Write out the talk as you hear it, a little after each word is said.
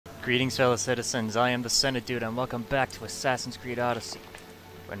Greetings, fellow citizens. I am the Senate Dude, and welcome back to Assassin's Creed Odyssey.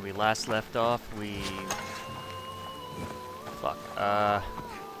 When we last left off, we...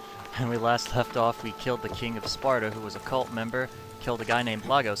 When we last left off, we killed the King of Sparta, who was a cult member, killed a guy named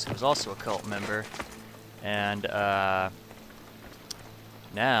Lagos, who was also a cult member, and,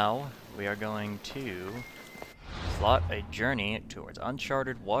 now we are going to plot a journey towards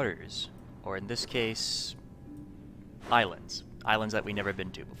uncharted waters, or in this case, islands. Islands that we've never been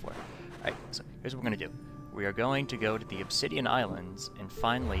to before. Alright, so here's what we're going to do. We are going to go to the Obsidian Islands and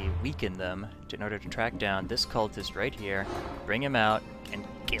finally weaken them in order to track down this cultist right here, bring him out, and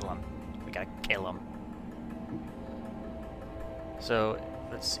kill him. We gotta kill him. So,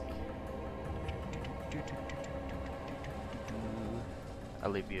 let's see. I'll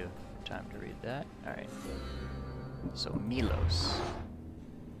leave you time to read that. Alright. So, Milos.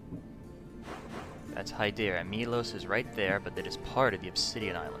 That's Hydera. Milos is right there, but that is part of the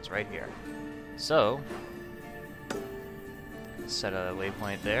Obsidian Islands, right here. So, set a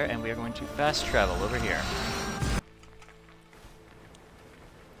waypoint there, and we are going to fast travel over here.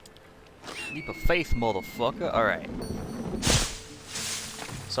 Leap of faith, motherfucker. Alright.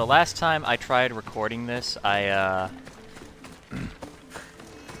 So last time I tried recording this, I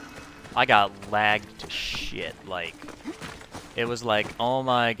got lagged to shit, like... It was like, oh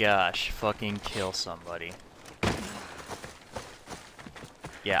my gosh, fucking kill somebody.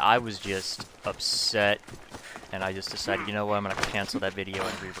 Yeah, I was just upset, and I just decided, you know what, I'm gonna cancel that video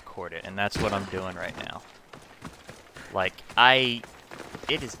and re-record it, and that's what I'm doing right now. Like, I'm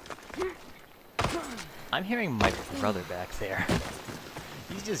hearing my brother back there.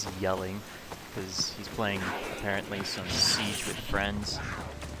 He's just yelling, because he's playing, apparently, some Siege with Friends.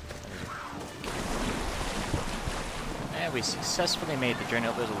 We successfully made the journey.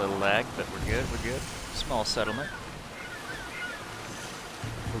 Oh, there's a little lag, but we're good, we're good. Small settlement.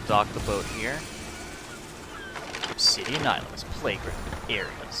 We'll dock the boat here. Obsidian Islands, playground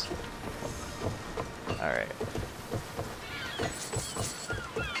areas. Alright.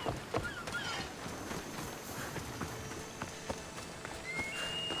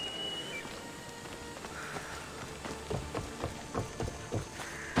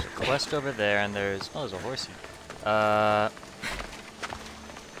 There's a quest over there, and there's... Oh, there's a horsey. I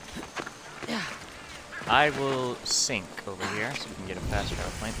will sink over here so we can get a fast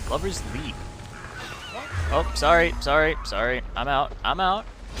travel plane. Lover's Leap. Oh, sorry. I'm out.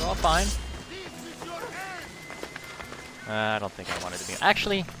 You're all fine. I don't think I wanted to be.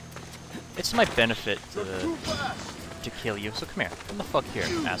 Actually, it's to my benefit to kill you. So come here. Come the fuck here,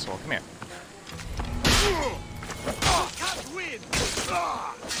 asshole. Come here.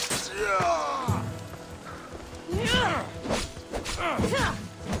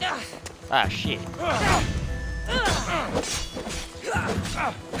 Ah, shit.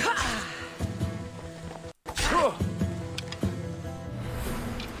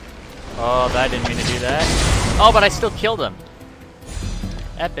 Oh, I didn't mean to do that. Oh, but I still killed him.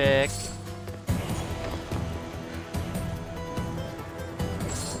 Epic.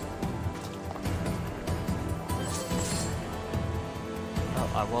 Oh,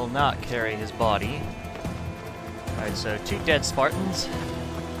 I will not carry his body. Alright, so 2 dead Spartans.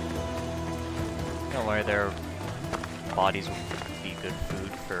 Don't worry, their bodies will be good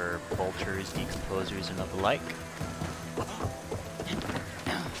food for vultures, decomposers, and the like.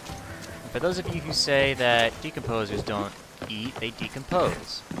 For those of you who say that decomposers don't eat, they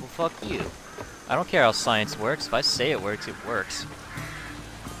decompose. Well, fuck you. I don't care how science works. If I say it works, it works.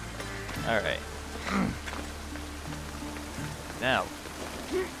 Alright. Now,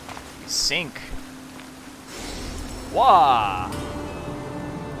 we sink. Wah!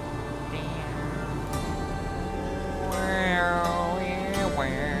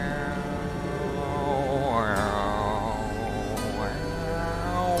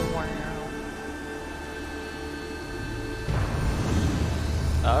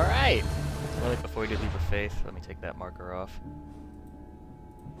 Alright! Well, before we do Leap of Faith, let me take that marker off.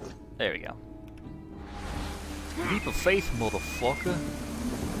 There we go. Leap of Faith, motherfucker!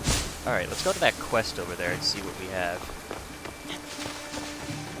 Alright, let's go to that quest over there and see what we have.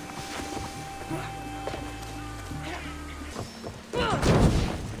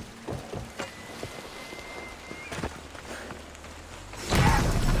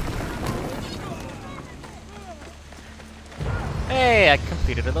 Hey, I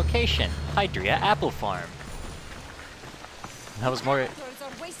completed a location. Hydrea Apple Farm. That was more... Are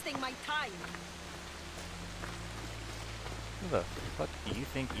wasting my time. Who the fuck do you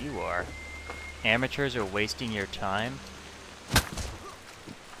think you are? Amateurs are wasting your time?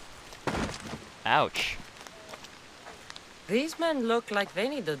 Ouch. These men look like they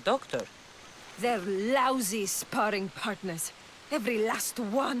need a doctor. They're lousy sparring partners. Every last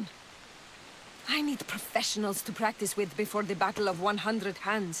one. I need professionals to practice with before the Battle of 100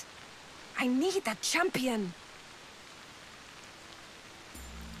 Hands. I need a champion.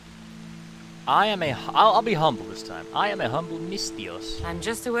 I'll be humble this time. I am a humble Mistios. I'm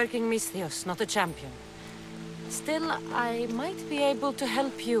just a working Misthios, not a champion. Still, I might be able to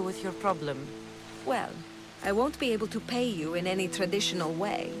help you with your problem. Well, I won't be able to pay you in any traditional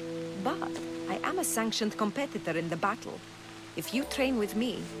way, but I am a sanctioned competitor in the battle. If you train with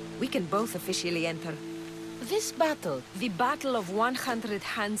me, we can both officially enter. This battle, The Battle of 100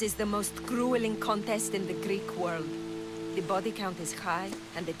 Hands is the most grueling contest in the Greek world. The body count is high,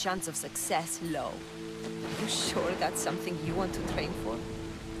 and the chance of success low. Are you sure that's something you want to train for?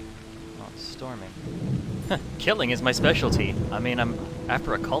 Oh, it's storming. Killing is my specialty. I mean, I'm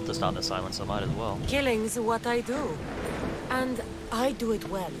after a cultist on this island, so might as well. killing's what I do. And I do it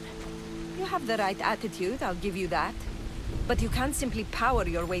well. You have the right attitude, I'll give you that. But you can't simply power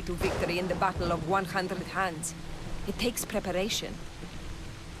your way to victory in the Battle of 100 Hands. It takes preparation.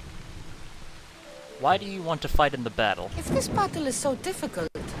 Why do you want to fight in the battle? If this battle is so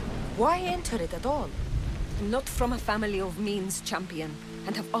difficult, why enter it at all? I'm not from a family of means, champion,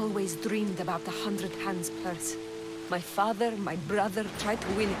 and have always dreamed about the 100 Hands purse. My father, my brother tried to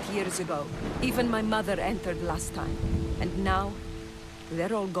win it years ago. Even my mother entered last time. And now,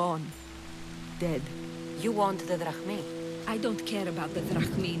 they're all gone. Dead. You want the drachmi. I don't care about the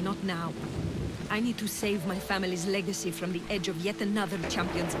drachmi, not now. I need to save my family's legacy from the edge of yet another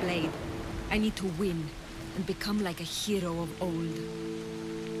champion's blade. I need to win, and become like a hero of old.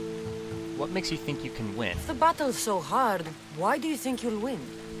 What makes you think you can win? If the battle's so hard, why do you think you'll win?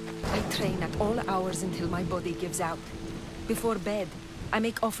 I train at all hours until my body gives out. Before bed, I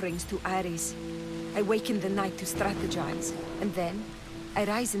make offerings to Ares. I wake in the night to strategize, and then I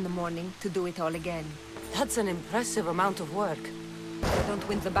rise in the morning to do it all again. That's an impressive amount of work. If I don't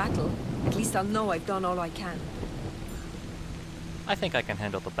win the battle, at least I'll know I've done all I can. I think I can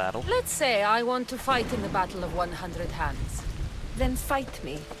handle the battle. Let's say I want to fight in the Battle of 100 Hands. Then fight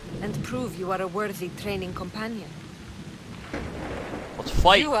me, and prove you are a worthy training companion. Let's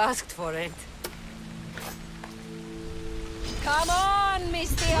fight! You asked for it. Come on,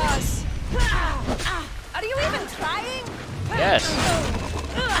 Mistios! Are you even trying? Yes!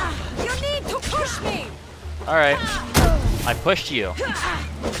 You need to push me! Alright. I pushed you.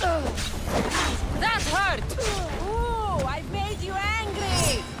 That hurt! Ooh, I've made you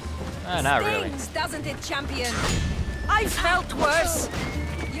angry! Not really. Stings, doesn't it, champion? I felt worse.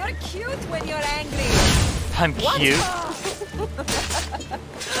 You're cute when you're angry. I'm cute.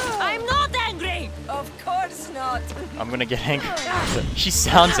 I'm not angry! Of course not. I'm gonna get angry. She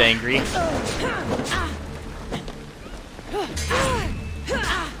sounds angry.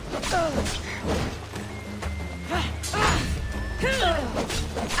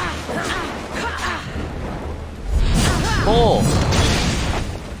 Pull!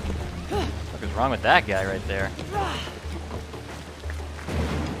 What is wrong with that guy right there?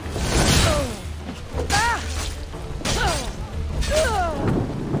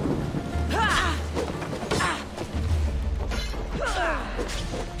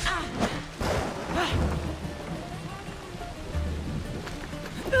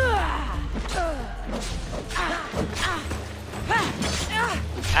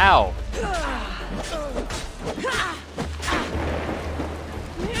 Ow!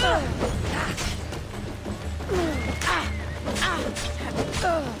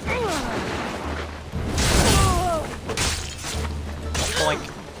 Poink.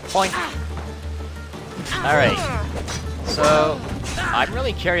 Poink. Alright. So, I'm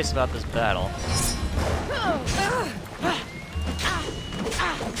really curious about this battle.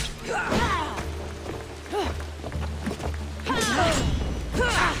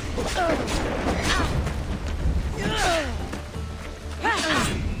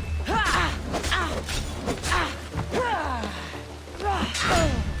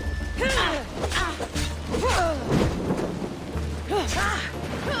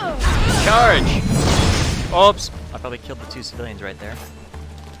 Charge! Oops! I probably killed the 2 civilians right there.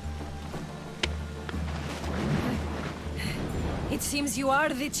 It seems you are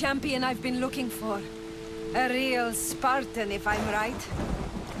the champion I've been looking for. A real Spartan, if I'm right.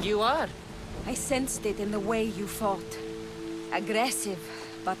 You are. I sensed it in the way you fought. Aggressive,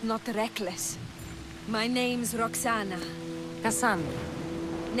 but not reckless. My name's Roxana. Cassandra.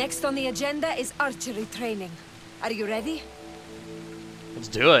 Next on the agenda is archery training. Are you ready? Let's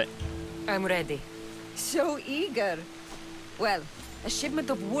do it. I'm ready. So eager. Well, a shipment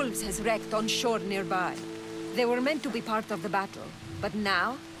of wolves has wrecked on shore nearby. They were meant to be part of the battle, but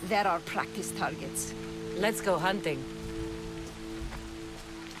now they're our practice targets. Let's go hunting.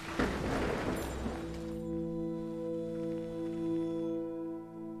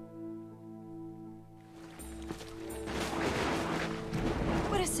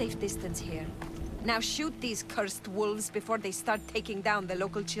 We're a safe distance here. Now shoot these cursed wolves before they start taking down the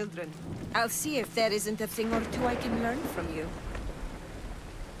local children. I'll see if there isn't a thing or two I can learn from you.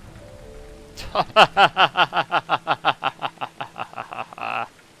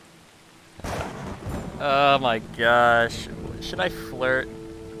 Oh my gosh. Should I flirt?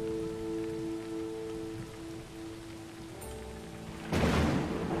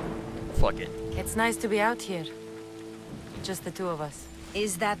 Fuck it. It's nice to be out here. Just the two of us.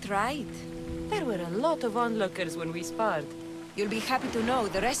 Is that right? There were a lot of onlookers when we sparred. You'll be happy to know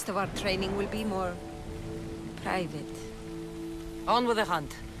the rest of our training will be more... private. On with the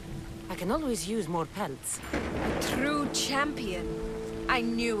hunt. I can always use more pelts. True champion. I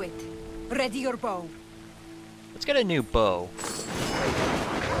knew it. Ready your bow. Let's get a new bow.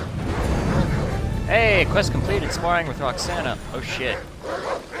 Hey, quest completed, sparring with Roxana. Oh shit.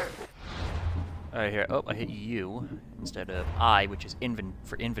 Alright, here. Oh, I hit U instead of I, which is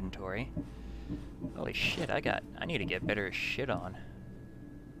for inventory. Holy shit, I need to get better shit on.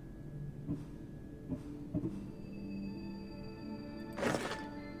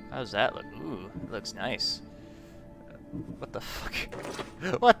 How's that look? Ooh, it looks nice. What the fuck?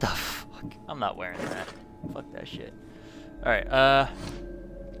 What the fuck? I'm not wearing that. Fuck that shit. Alright,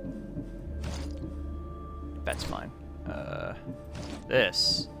 that's fine.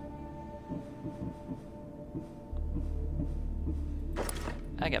 This.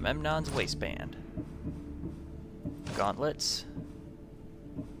 I got Memnon's waistband. Gauntlets.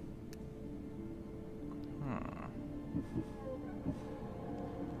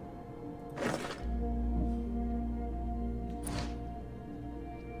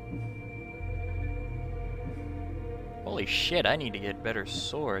 Holy shit, I need to get better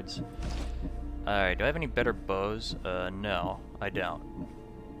swords. Alright, do I have any better bows? No, I don't.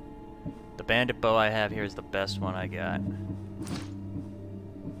 The bandit bow I have here is the best one I got.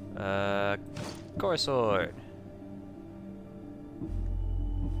 Core sword.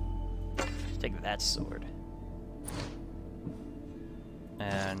 Let's take that sword.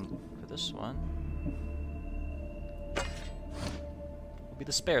 And for this one, will be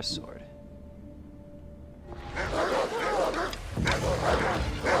the spare sword.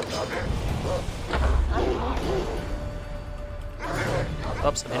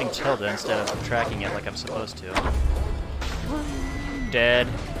 Oops, I'm hitting tilde instead of tracking it like I'm supposed to. Dead.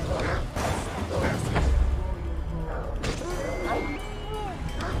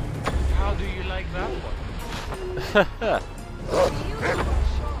 How do you like that one?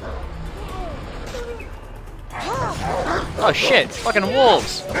 Oh shit, fucking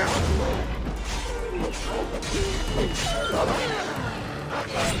wolves!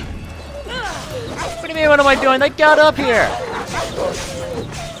 What do you mean, what am I doing? They got up here!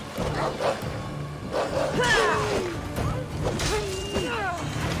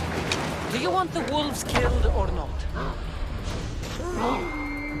 Do you want the wolves killed or not?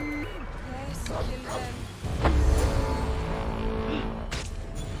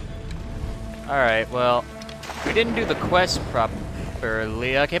 Alright, well, we didn't do the quest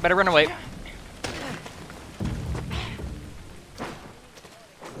properly. Okay, better run away.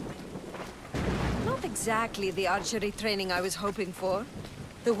 Not exactly the archery training I was hoping for.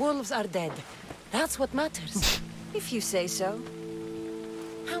 The wolves are dead. That's what matters. If you say so.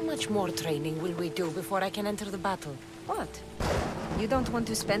 How much more training will we do before I can enter the battle? What? You don't want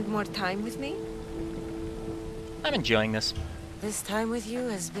to spend more time with me? I'm enjoying this. This time with you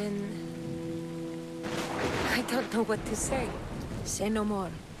has been... I don't know what to say. Say no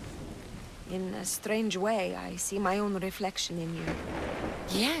more. In a strange way, I see my own reflection in you.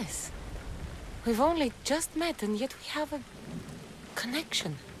 Yes. We've only just met and yet we have a...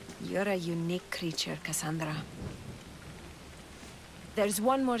 connection. You're a unique creature, Cassandra. There's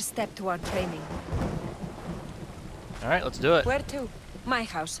one more step to our training. Alright, let's do it. Where to? My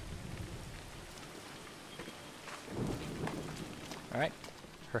house. Alright,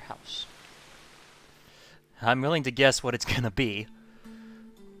 her house. I'm willing to guess what it's gonna be.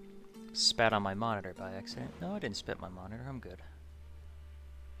 Spat on my monitor by accident. No, I didn't spit my monitor. I'm good.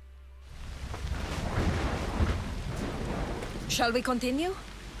 Shall we continue?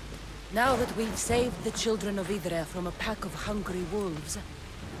 Now that we've saved the children of Idre from a pack of hungry wolves,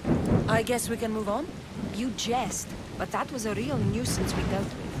 I guess we can move on? You jest, but that was a real nuisance we dealt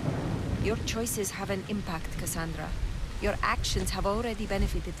with. Your choices have an impact, Cassandra. Your actions have already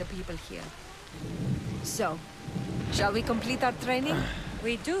benefited the people here. So, shall we complete our training?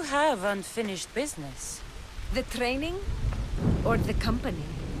 We do have unfinished business. The training? Or the company?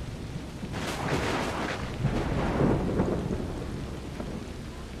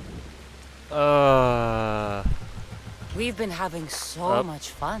 We've been having so much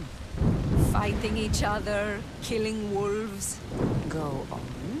fun. Fighting each other, killing wolves. Go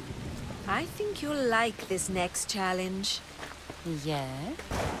on. I think you'll like this next challenge. Yeah?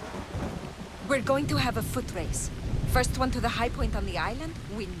 We're going to have a foot race. First one to the high point on the island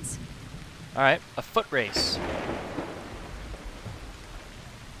wins. Alright, a foot race.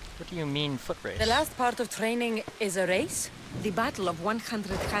 What do you mean foot race? The last part of training is a race? The Battle of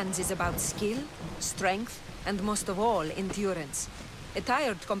 100 Hands is about skill, strength, and most of all, endurance. A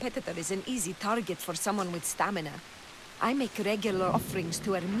tired competitor is an easy target for someone with stamina. I make regular offerings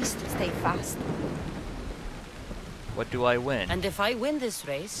to Hermes to stay fast. What do I win? And if I win this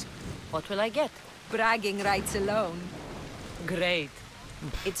race, what will I get? Bragging rights alone. Great.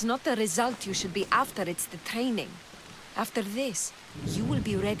 It's not the result you should be after, it's the training. After this, you will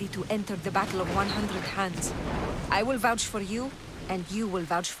be ready to enter the Battle of 100 Hands. I will vouch for you, and you will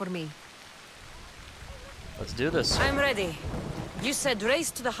vouch for me. Let's do this. I'm ready. You said race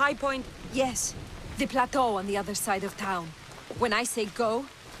to the high point? Yes, the plateau on the other side of town. When I say go,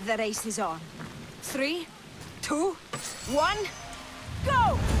 the race is on. 3, 2, 1,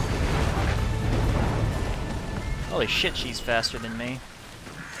 go! Holy shit, she's faster than me.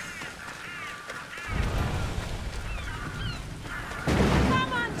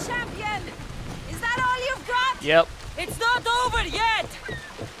 Come on, champion! Is that all you've got? Yep. It's not over yet!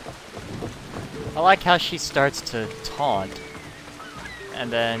 I like how she starts to taunt. And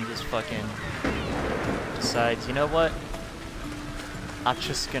then just fucking decides, you know what? I'm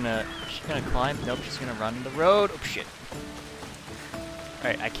just gonna... She's gonna climb? Nope, she's gonna run the road. Oh shit.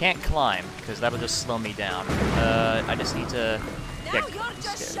 Alright, I can't climb, because that'll just slow me down. I just need to Now get you're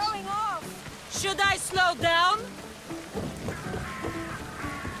just stairs. showing off! Should I slow down?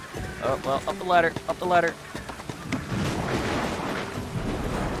 Oh, well, up the ladder, up the ladder.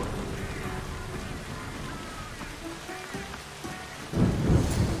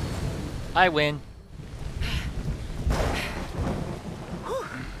 I win.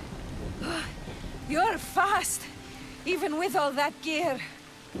 You're fast, even with all that gear.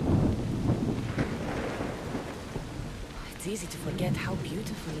 It's easy to forget how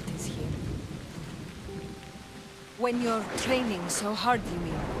beautiful it is here. When you're training so hard, you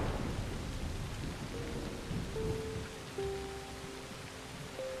mean?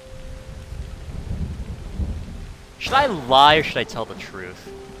 Should I lie or should I tell the truth?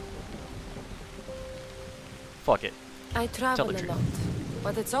 Fuck it. I travel the a truth. lot,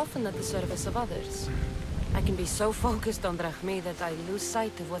 but it's often at the service of others. I can be so focused on Drachmi that I lose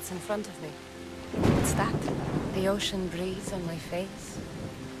sight of what's in front of me. What's that? The ocean breeze on my face,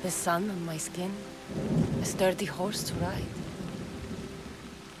 the sun on my skin, a sturdy horse to ride.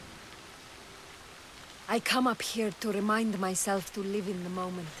 I come up here to remind myself to live in the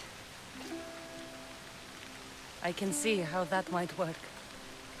moment. I can see how that might work.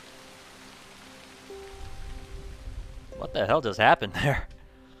 What the hell just happened there?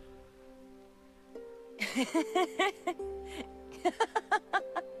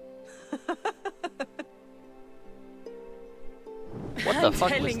 What the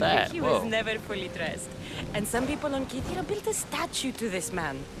fuck was that? He Whoa. was never fully dressed. And some people on Kythera built a statue to this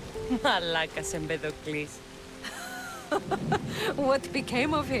man. Malakas Empedocles. What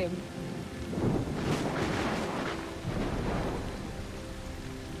became of him?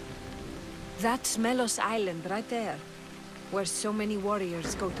 That's Melos Island right there, where so many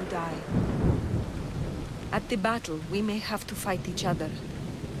warriors go to die. At the battle, we may have to fight each other,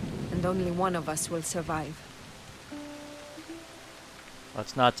 and only one of us will survive.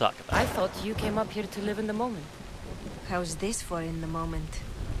 Let's not talk about I it. thought you came up here to live in the moment. How's this for in the moment?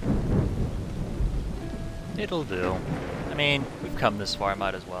 It'll do. I mean, we've come this far,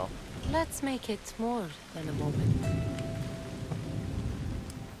 might as well. Let's make it more than a moment.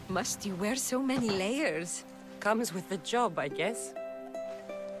 Must you wear so many layers? Comes with the job, I guess.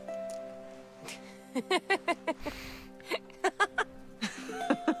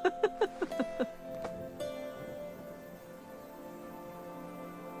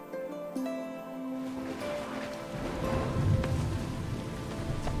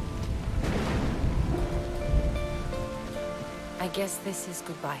 I guess this is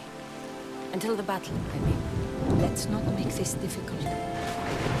goodbye. Until the battle, I mean. Let's not make this difficult. I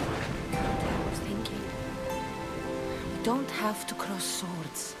was thinking. We don't have to cross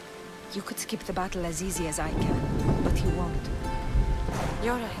swords. You could skip the battle as easy as I can, but you won't.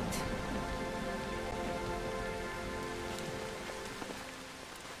 You're right.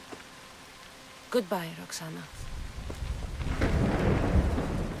 Goodbye, Roxana.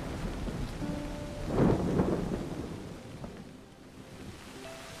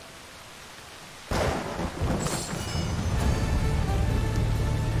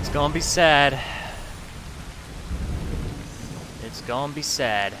 It's gonna be sad. It's gonna be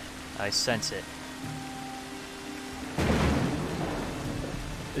sad. I sense it.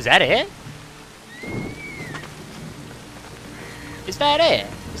 Is that it? Is that it?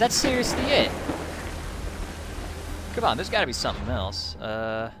 Is that seriously it? Come on, there's gotta be something else.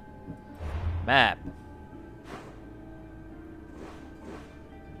 Map.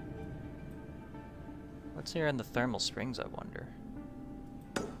 What's here in the thermal springs, I wonder?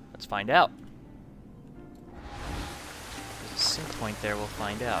 Let's find out. There's a sync point there, we'll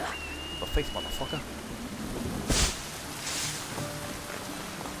find out. The faith, motherfucker.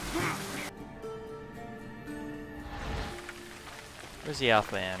 Where's the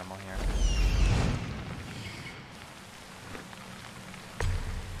alpha animal here?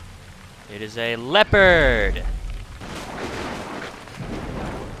 It is a leopard!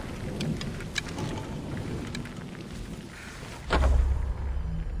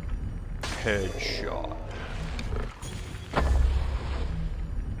 Headshot.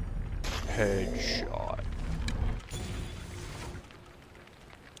 Headshot.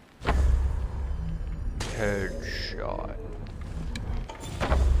 Headshot.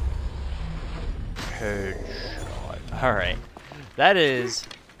 Headshot. Alright. That is...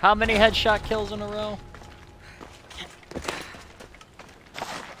 how many headshot kills in a row?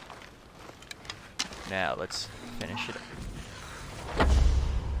 Now, let's finish it up.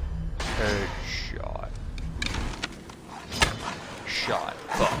 Headshot. Shot.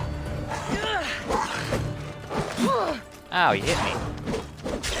 Fuck. Ow, you hit me.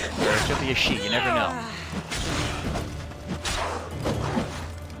 Or it could be a she, you never know.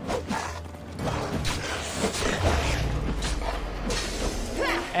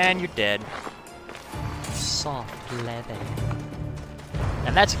 And you're dead. Soft leather.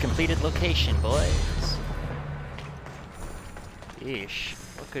 And that's a completed location, boys. Eesh.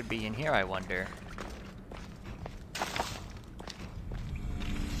 What could be in here, I wonder?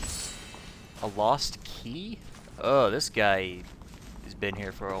 A lost key? Oh, this guy has been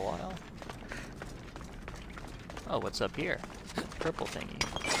here for a while. Oh, what's up here? Purple thingy.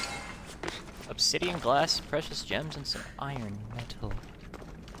 Obsidian, glass, precious gems, and some iron metal.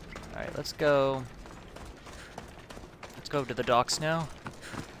 Alright, let's go. Let's go to the docks now.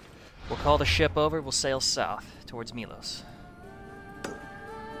 We'll call the ship over, we'll sail south towards Milos.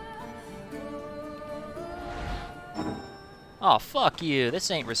 Oh, fuck you.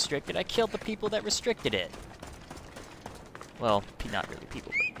 This ain't restricted. I killed the people that restricted it. Well, not really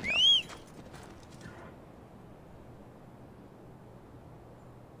people, but you know.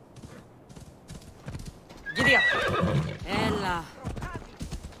 Giddy up! Ella.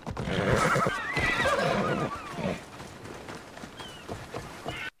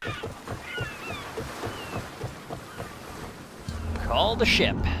 Call the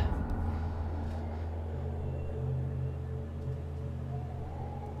ship.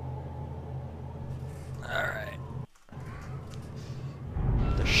 Alright.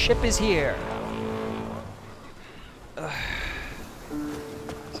 The ship is here. Let's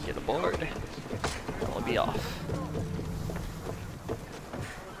get aboard. I'll be off.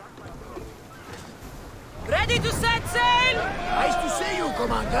 Ready to set sail! Nice to see you,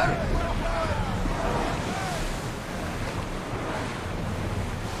 Commander.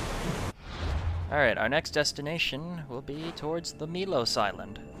 Alright, our next destination will be towards the Milos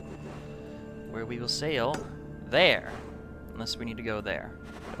Island, where we will sail there, unless we need to go there,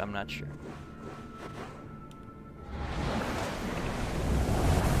 but I'm not sure.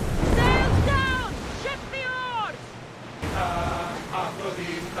 Sails down! Ship the oars!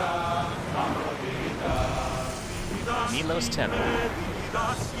 Milos Temple.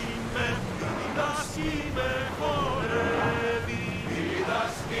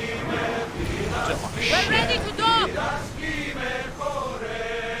 We're ready to dock!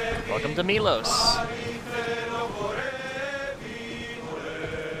 Welcome to Milos.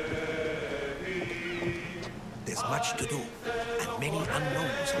 There's much to do, and many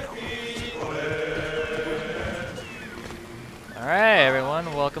unknowns now. Alright, everyone,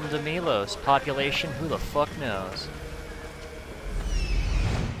 welcome to Milos. Population, who the fuck knows?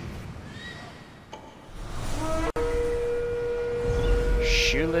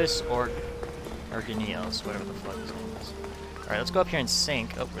 Shoeless Organios, whatever the fuck his name is. Alright, let's go up here and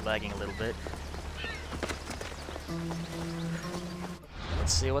sync. Oh, we're lagging a little bit.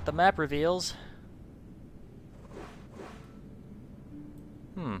 Let's see what the map reveals.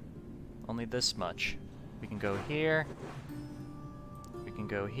 only this much. We can go here. We can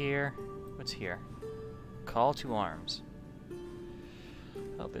go here. What's here? Call to arms.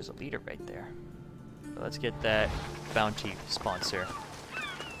 Oh, there's a leader right there. So let's get that bounty sponsor.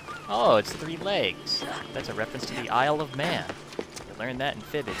 Oh, it's 3 legs. That's a reference to the Isle of Man. You learned that in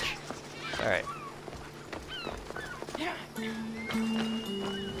Fibbage. Alright.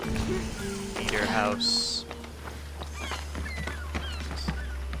 Leader house.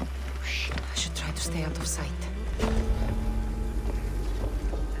 I should try to stay out of sight.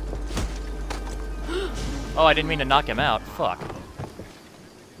 Oh, I didn't mean to knock him out. Fuck.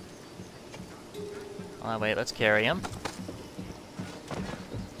 Oh, wait, let's carry him.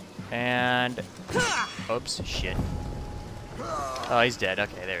 And... Oops, shit. Oh, he's dead.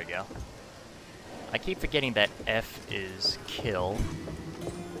 Okay, there we go. I keep forgetting that F is kill.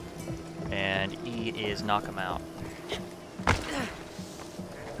 And E is knock him out.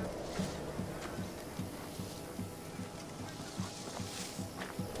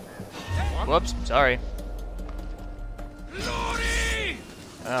 Whoops, sorry. Glory!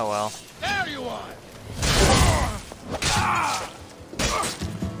 Oh well. There you are!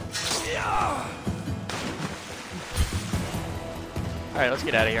 Alright, let's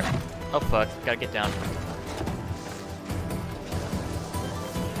get out of here. Oh fuck, gotta get down.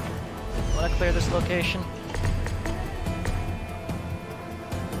 Wanna clear this location?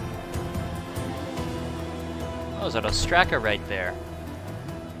 Oh, is that a Straka right there?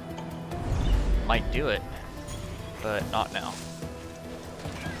 Might do it, but not now.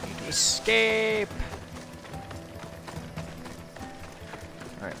 Need to escape!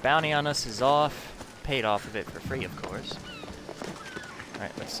 Alright, bounty on us is off. Paid off of it for free, of course.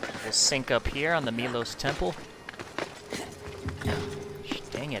 Alright, we'll sync up here on the Milos Temple.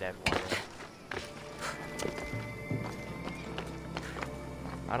 Dang it, everyone.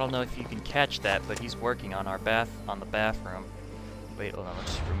 I don't know if you can catch that, but he's working on the bathroom. Wait, hold on,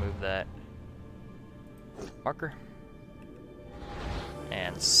 let's remove that marker.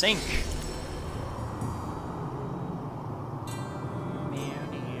 And sync!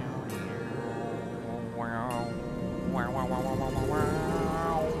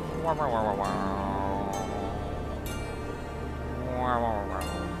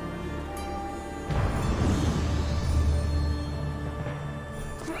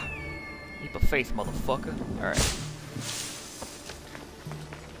 Leap of faith, motherfucker. Alright.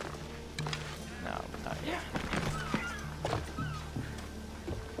 No, not yet.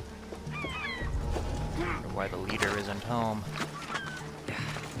 Wonder why the leader isn't home.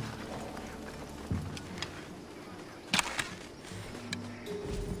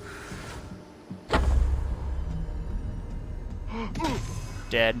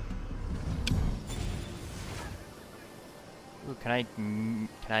 Dead. Ooh, can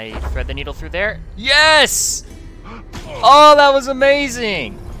I thread the needle through there? Yes! Oh, that was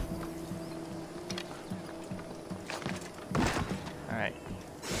amazing! Alright.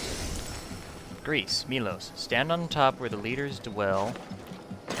 Greece, Milos. Stand on top where the leaders dwell,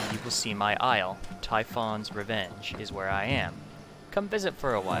 and you will see my isle. Typhon's Revenge is where I am. Come visit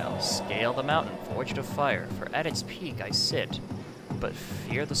for a while. Scale the mountain, forged of fire, for at its peak I sit. But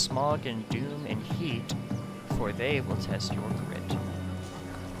fear the smog and doom and heat, for they will test your grit.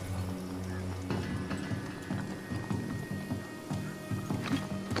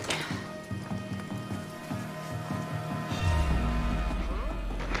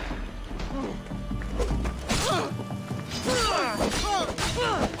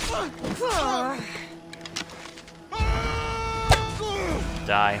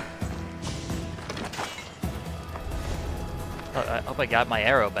 Die. Oh, I hope I got my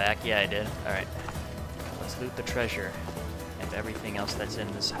arrow back. Yeah, I did. Alright. Let's loot the treasure and everything else that's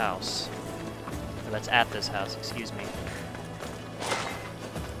in this house. Or that's at this house, excuse me.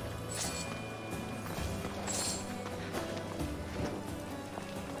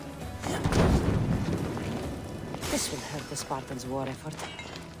 This will hurt the Spartans' war effort.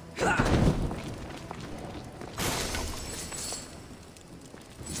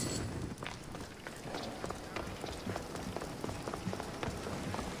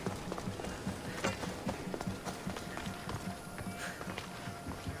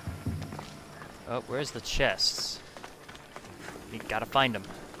 Oh, where's the chests? We gotta find them.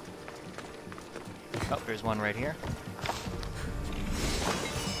 Oh, there's one right here.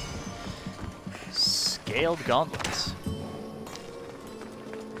 Scaled gauntlets.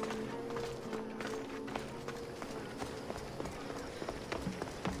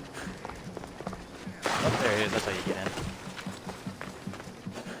 Oh, there it is. That's how you get in.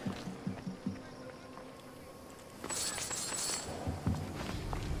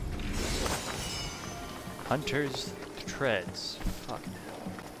 Hunter's treads. Fucking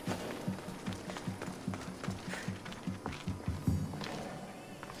hell.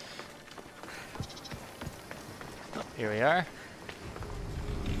 Oh, here we are.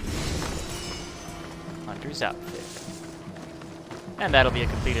 Hunter's outfit. And that'll be a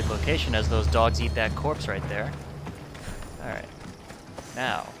completed location as those dogs eat that corpse right there. Alright.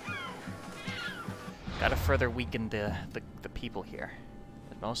 Now. Gotta further weaken the people here.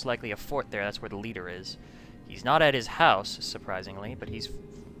 There's most likely a fort there, that's where the leader is. He's not at his house, surprisingly, but he's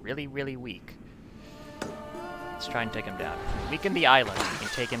really, really weak. Let's try and take him down. If we weaken the island, we can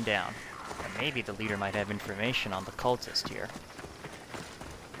take him down. And maybe the leader might have information on the cultist here.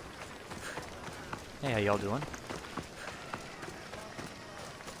 Hey, how y'all doing?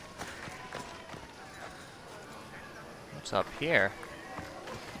 What's up here?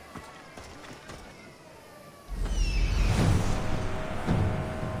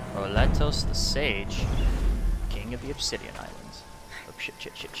 Roletos the Sage, King of the Obsidian Islands. Oh shit.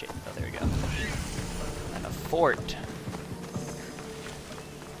 Oh, there we go. And a fort.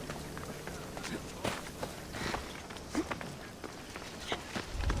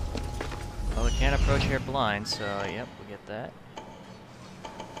 Well, we can't approach here blind, so yep, we get that.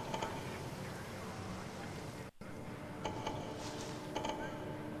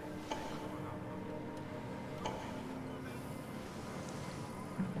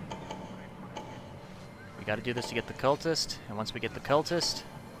 We gotta do this to get the cultist, and once we get the cultist,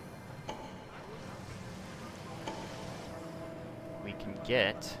 we can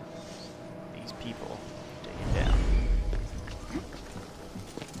get these people taken down.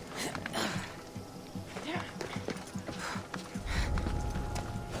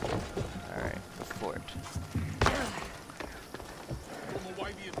 Alright, the fort. I don't know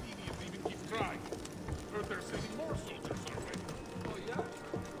why the Athenians even keep trying. Heard they're sending more soldiers our way. Oh yeah?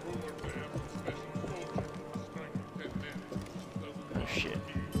 Rumored they have some special soldiers. Strike 10 men. Oh shit.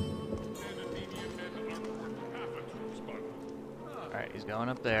 10 Athenian men aren't worth half a troop's bundle. Alright, he's going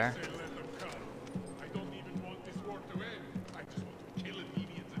up there. Say let them come. I don't even want this war to end. I just want to kill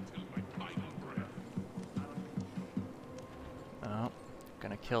Athenians until my final breath. Oh,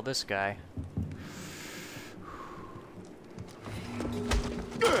 gonna kill this guy.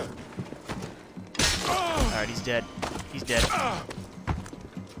 Alright, he's dead. He's dead.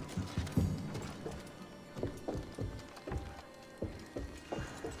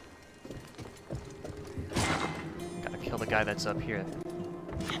 Gotta kill the guy that's up here.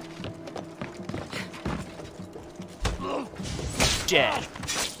 Dead.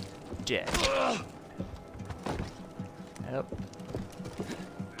 Dead. Yep.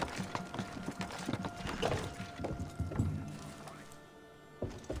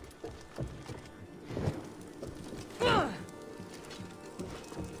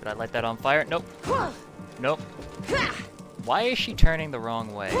 Did I light that on fire? Nope. Nope. Why is she turning the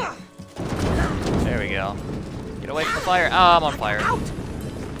wrong way? There we go. Get away from the fire. Ah, I'm on fire.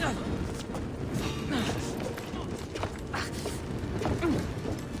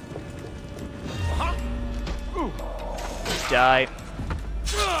 Die.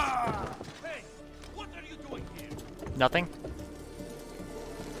 Hey, what are you doing here? Nothing?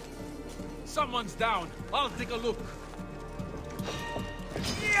 Someone's down. I'll take a look.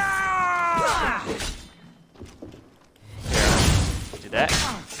 Do that.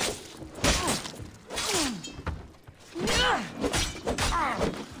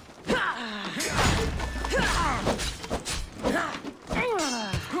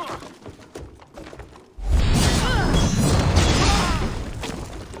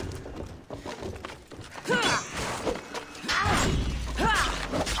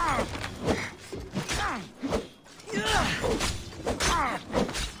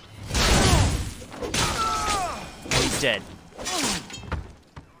 He's dead.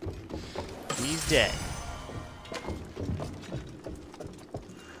 He's dead.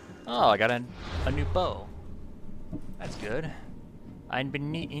 Oh, I got a new bow. That's good. I've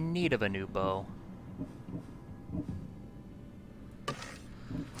been in need of a new bow.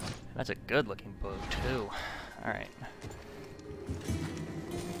 That's a good looking bow, too. Alright.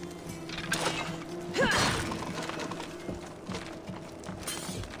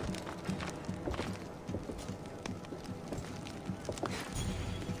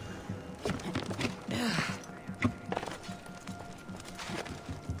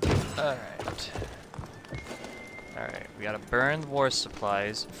 Alright, we gotta burn war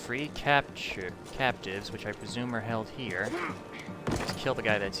supplies, free captives, which I presume are held here. Let's kill the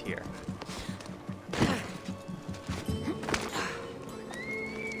guy that's here.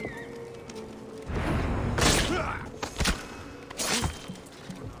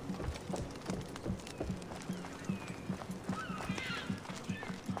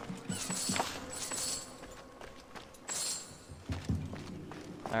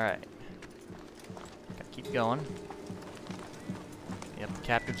 Alright. Gotta keep going. Yep, the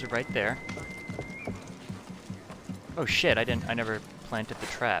captives are right there. Oh shit, I never planted the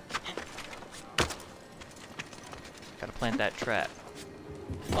trap. Gotta plant that trap.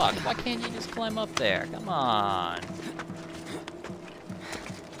 Fuck, why can't you just climb up there? Come on.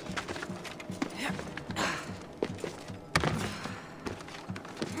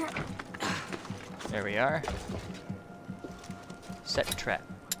 There we are. Set trap.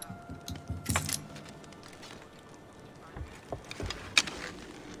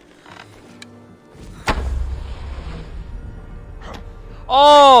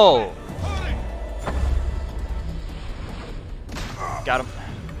 Oh! Got him.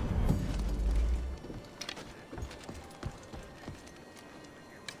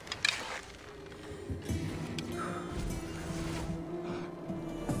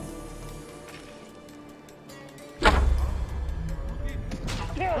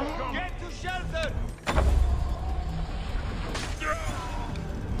 Get to shelter!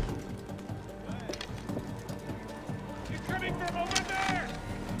 He's coming from over there!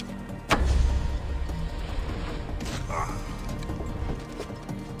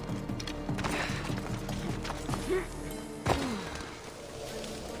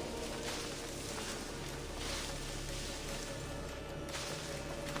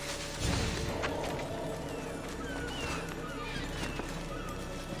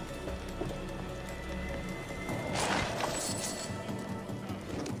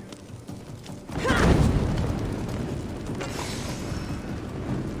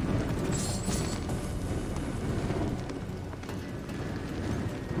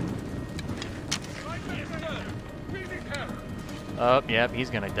 Oh, yep,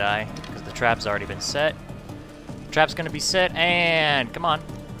 he's gonna die, because the trap's already been set. Trap's gonna be set, and come on.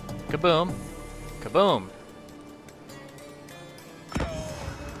 Kaboom. Kaboom.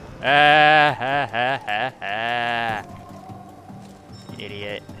 Ah, ha, ha, ha, ha.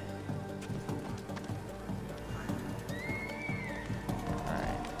 Idiot.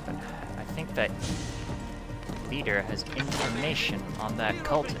 Alright, but I think that leader has information on that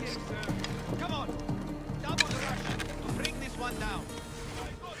cultist. Come on! Double the rush to bring this one down.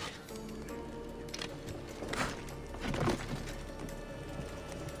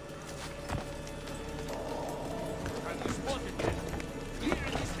 Have you spotted them? Here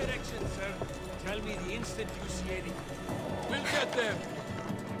in this direction, sir. Tell me the instant you see any. We'll get them.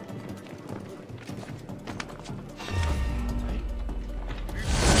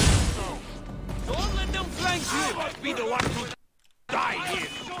 Don't let them flank you. Must be the one who die here.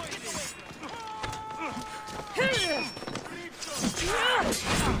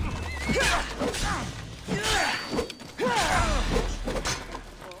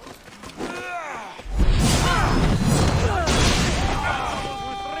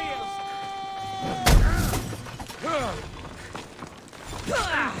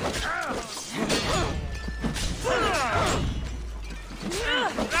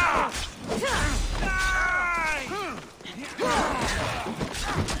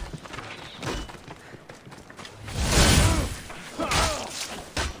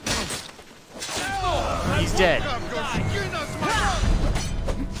 He's dead.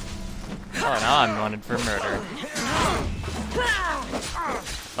 Oh, now I'm wanted for murder.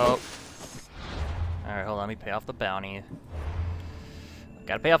 Oh. Alright, hold on, let me pay off the bounty.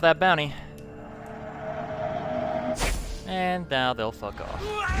 Gotta pay off that bounty. And now they'll fuck off.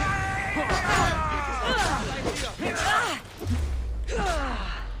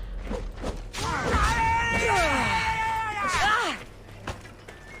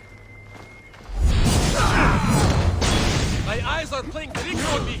 My eyes are playing tricks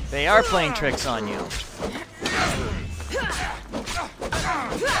on me. They are playing tricks on you.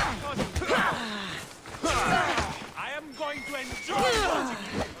 I am going to enjoy watching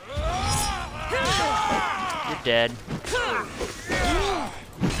you. You're dead.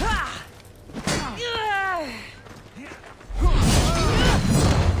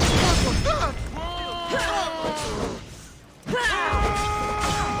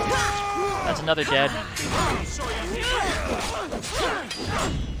 That's another dead.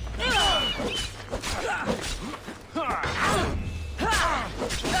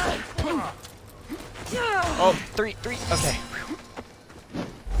 Oh, three, okay.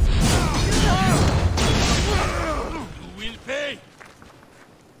 You will pay.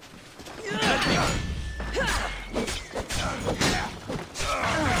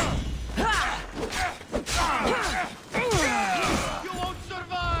 You won't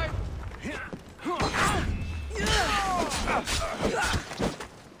survive.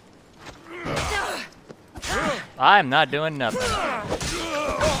 I'm not doing nothing.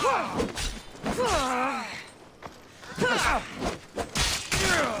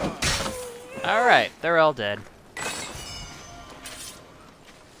 Alright, they're all dead.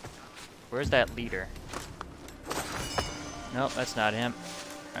 Where's that leader? Nope, that's not him.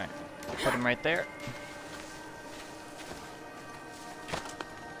 Alright, put him right there.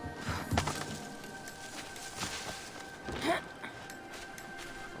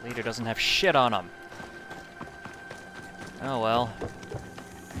 The leader doesn't have shit on him. Oh well.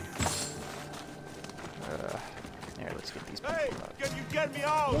 Here, let's get these people out. Can you get me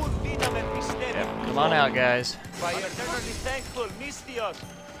out? Yep, come on out, guys. By eternally thankful, Mistios.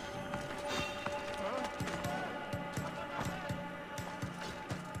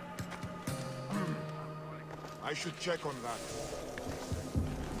 I should check on that.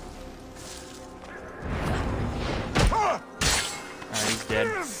 Alright, he's dead.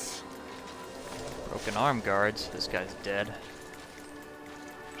 Broken arm guards. This guy's dead.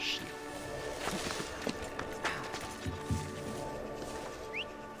 Shit.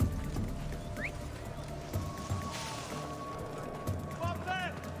 Up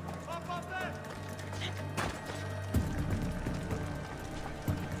there! Up there!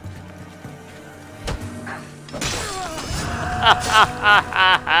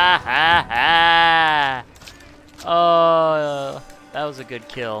 Oh, that was a good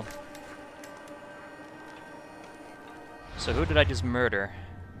kill. So who did I just murder?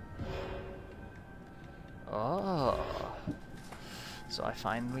 Oh. So I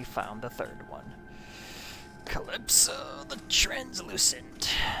finally found the third one. Calypso the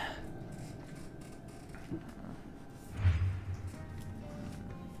Translucent.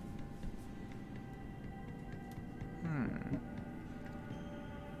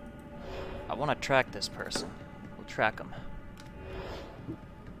 I want to track this person. We'll track him.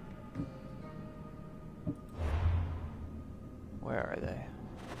 Where are they?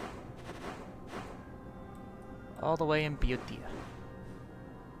 All the way in Beauty.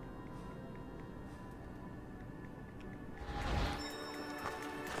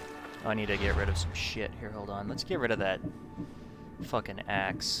 Oh, I need to get rid of some shit. Here, hold on. Let's get rid of that fucking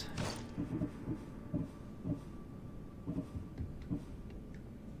axe.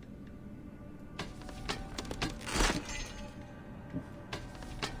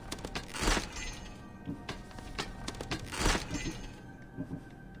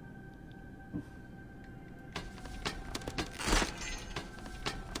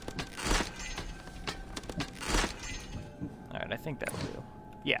 Alright, I think that'll do.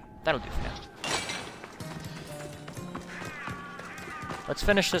 Yeah, that'll do for now. Let's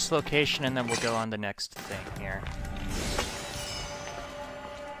finish this location and then we'll go on the next thing here.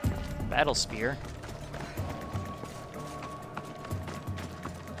 Battle Spear.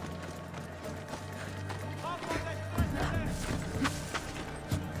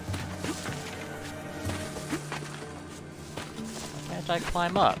 Why can't I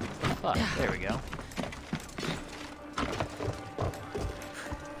climb up? Fuck, there we go.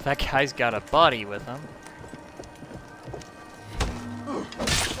 That guy's got a body with him.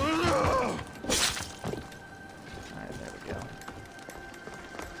 Alright, there we go.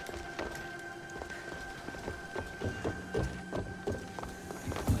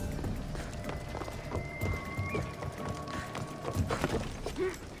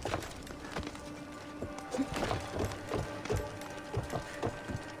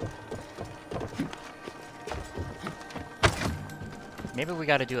 Maybe we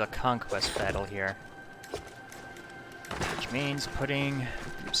gotta do a conquest battle here. Which means putting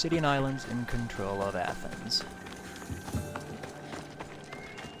the Obsidian Islands in control of Athens.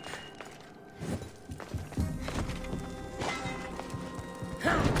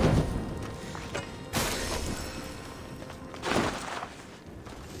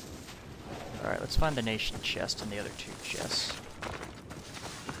 Alright, let's find the nation chest and the other two chests.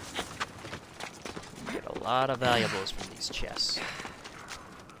 We get a lot of valuables from these chests.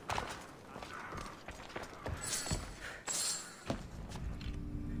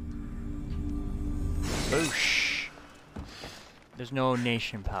 Boosh! There's no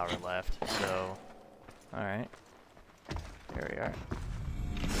nation power left, so... Alright. There we are.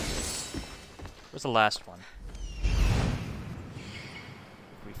 Where's the last one?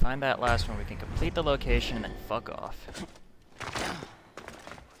 If we find that last one, we can complete the location and then fuck off.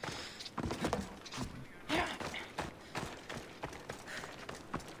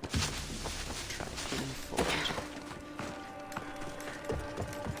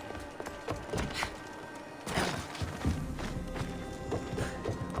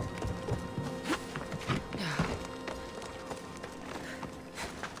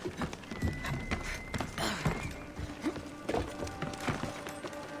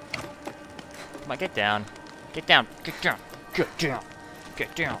 Come on, get down. Get down. Get down. Get down.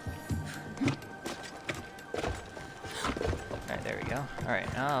 Get down. go.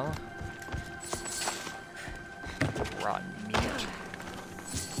 Alright, now... rotten meat.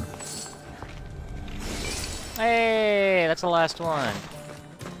 Hey, that's the last one.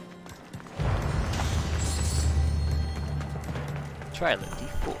 Try the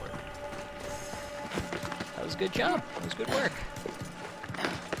D4. That was a good job. That was good work.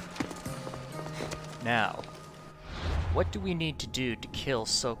 Now, what do we need to do to kill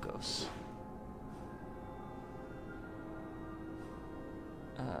Sokos?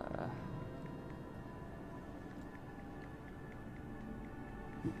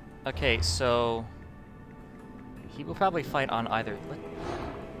 Okay, so he will probably fight on either.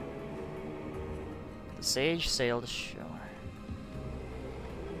 The sage sailed ashore.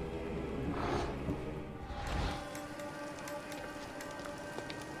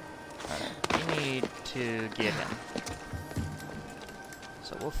 Alright, we need to get him.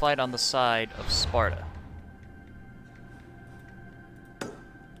 So we'll fight on the side of Sparta.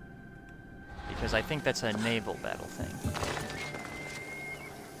 Because I think that's a naval battle thing.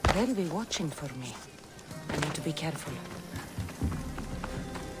 They'll be watching for me. I need to be careful.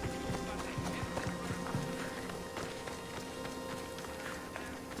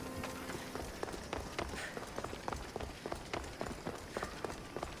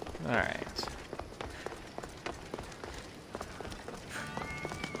 Alright.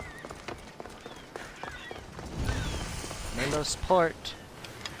 Milos Port.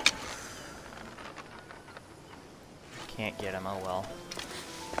 Can't get him, oh well.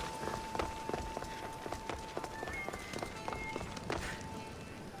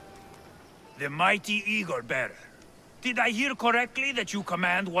 The mighty Eagle Bearer. Did I hear correctly that you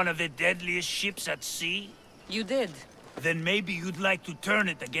command one of the deadliest ships at sea? You did. Then maybe you'd like to turn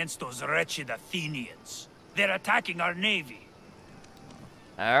it against those wretched Athenians. They're attacking our navy.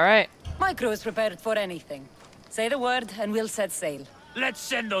 Alright. My crew is prepared for anything. Say the word and we'll set sail. Let's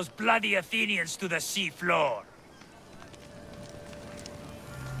send those bloody Athenians to the sea floor.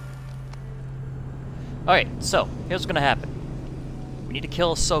 Alright, so, here's what's gonna happen. We need to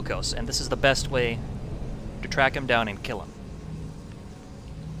kill Sokos, and this is the best way to track him down and kill him.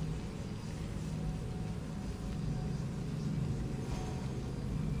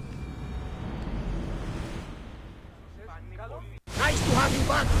 Nice to have you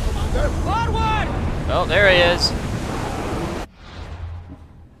back, Commander. Forward! Oh, there he is.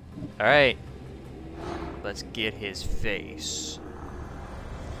 Alright. Let's get his face.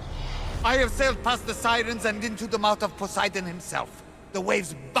 I have sailed past the sirens and into the mouth of Poseidon himself. The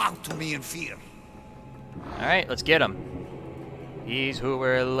waves bow to me in fear. Alright, let's get him. He's who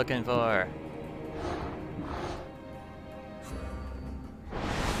we're looking for.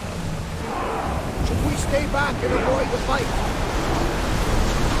 Should we stay back and avoid the fight?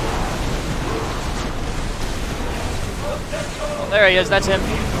 Oh, there he is, that's him.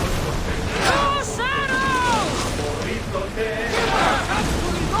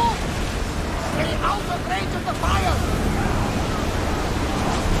 Stay out of range of the fire!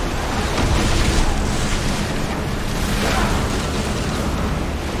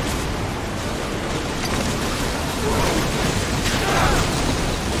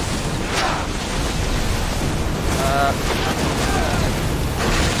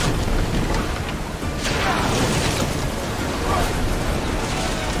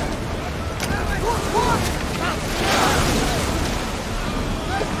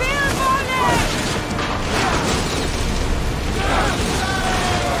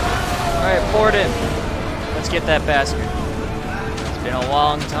 Alright, board him. Let's get that bastard. It's been a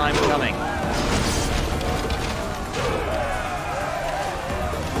long time coming.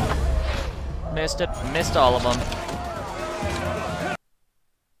 Missed it. Missed all of them.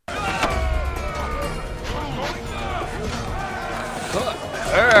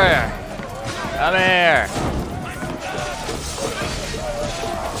 Come here.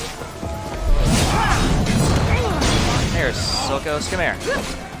 Here, Sokos, come here.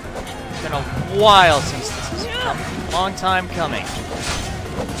 It's been a while since this has come. Long time coming.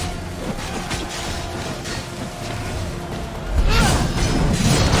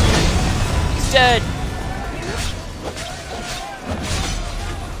 He's dead.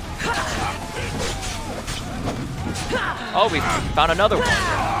 Oh, we found another one.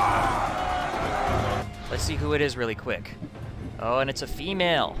 Let's see who it is really quick. Oh, and it's a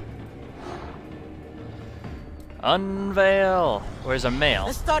female. Unveil. Where's a male?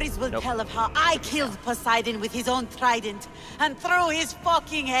 The stories will Nope. tell of how I killed Poseidon with his own trident and threw his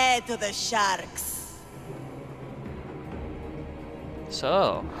fucking head to the sharks.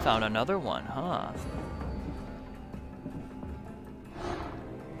 So, found another one, huh?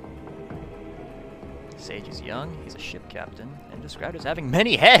 Sage is young, he's a ship captain, and described as having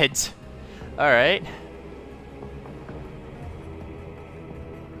many heads! Alright.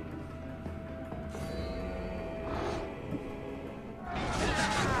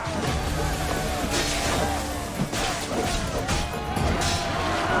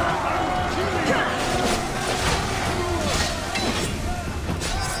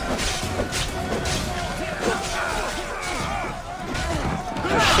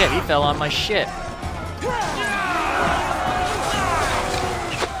 Oh shit, he fell on my shit.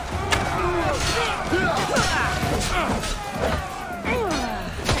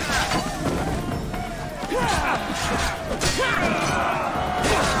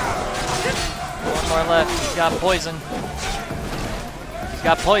 One more left. He's got poison. He's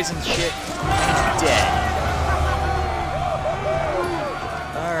got poison shit. And he's dead.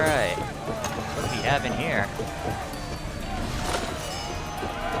 Alright. What do we have in here?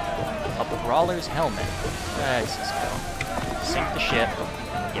 A brawler's helmet. Let's just go. Sink the ship.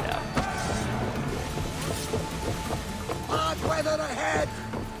 Get out. Hard weather ahead!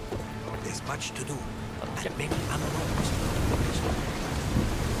 There's much to do, Okay. and many unknowns.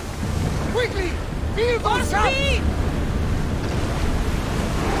 Quickly! Feel those up!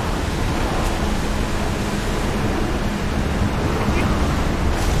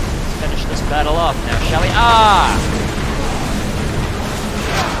 Let's finish this battle off now, shall we? Ah!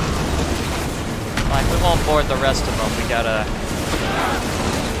 Like, we won't board the rest of them. We gotta...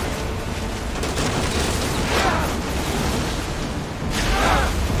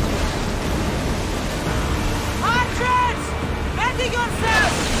 Archers! Ready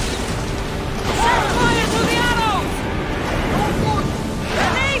yourself! Set fire to the arrows!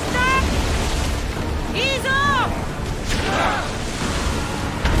 Release them! Ease off!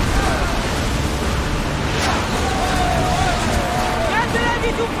 Get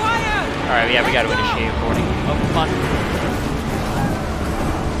ready to fire! Alright, yeah, we gotta initiate boarding. Oh, come on.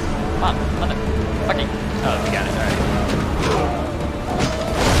 Come on, motherfucking... Oh, we got it, alright.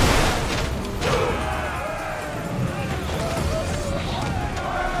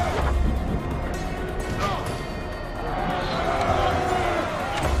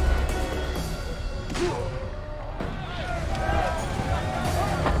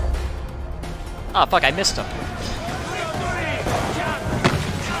 Oh, fuck, I missed him.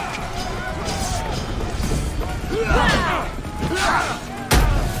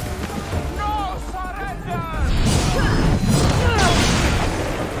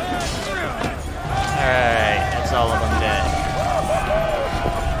 Alright, that's all of them dead.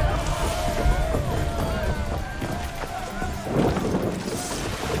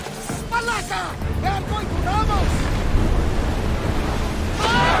 Malaka! They are going to ram us!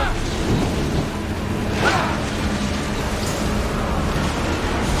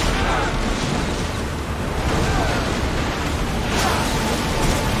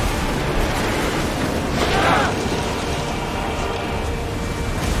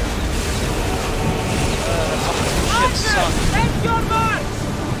 Take your march!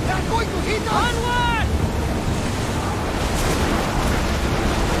 They are going to hit us! Onward!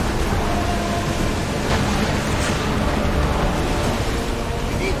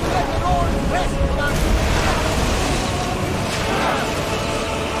 We need to let the Lord rest for us!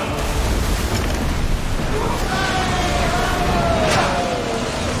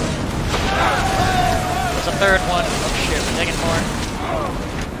 There's a third one. Oh shit, we're taking more.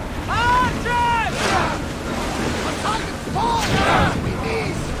 Archers! Fall! We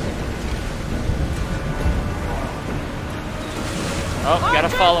need! Oh, we got a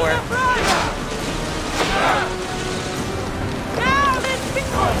follower. Now this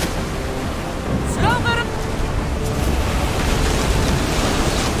people! Silver!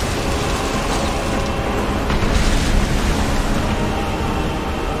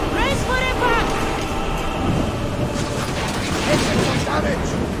 Brace for impact! Taking some damage!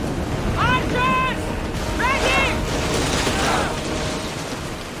 Archers! Ready!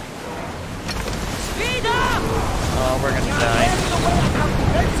 Speed up! Oh, we're gonna die. Continue!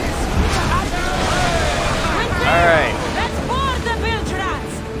 Alright. Let's board the bilge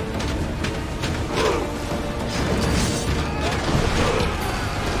rats!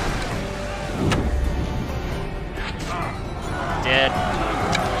 Dead.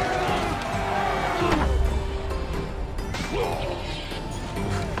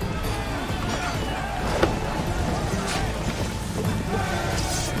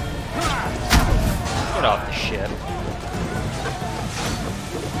 Get off the ship.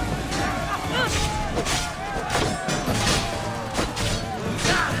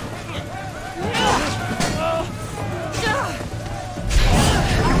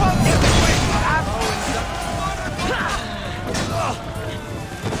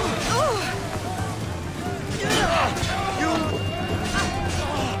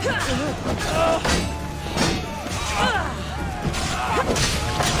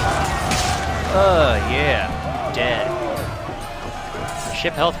 Yeah. Dead.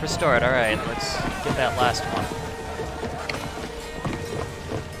 Ship health restored. Alright, let's get that last one.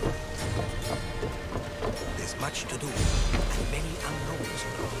 There's much to do, and many unknowns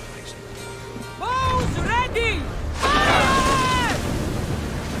on the horizon. Bows ready! Fire!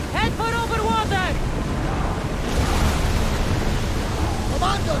 Head for over water!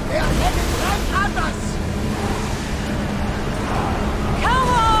 Commander, they are heading right at us! Come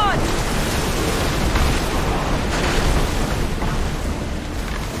on!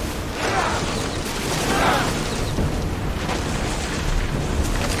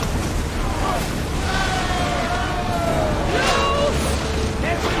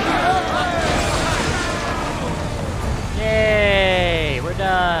 Yay! We're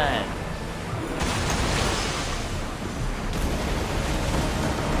done.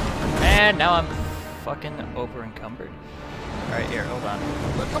 And now I'm fucking over encumbered. Alright, here, hold on.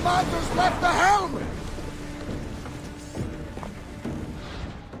 The commander's left the helm!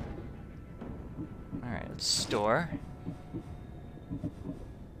 Alright, let's store.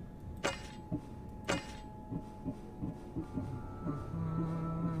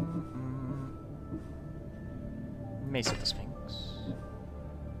 Mace of the Sphinx.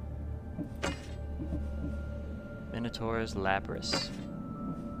 Minotaurs, Lapras.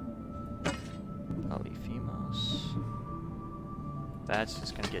 Polyphemos. That's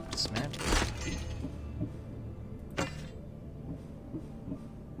just gonna get dismantled.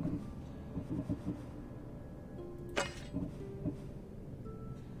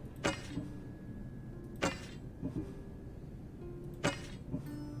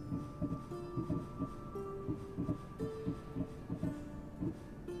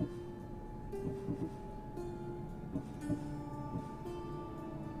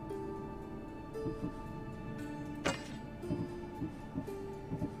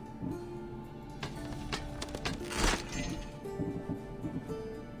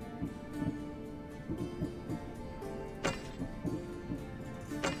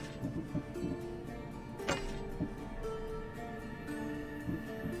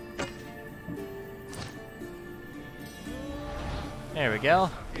 There we go.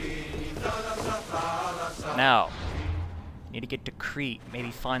 Now, need to get to Crete.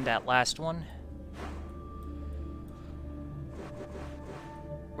 Maybe find that last one.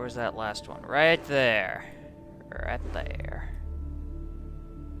 Where's that last one? Right there. Right there.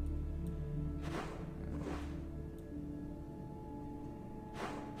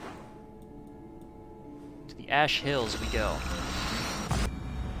 To the Ash Hills we go.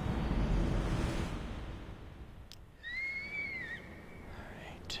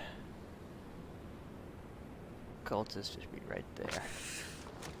 Cultists should be right there.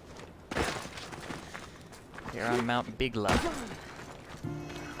 Here on Mount Bigla.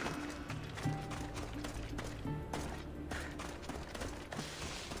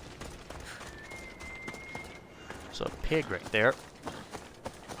 So a pig right there.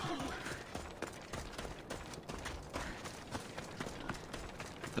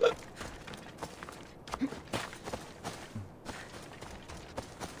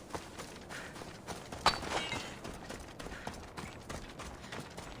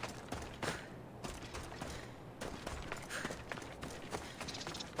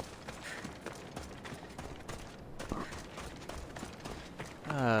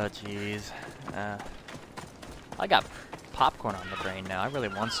 Oh, jeez. I got popcorn on the brain now. I really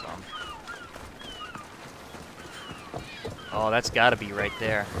want some. Oh, that's gotta be right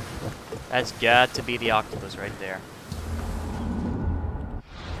there. That's got to be the octopus right there.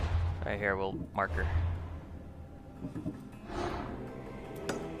 Right here, we'll mark her.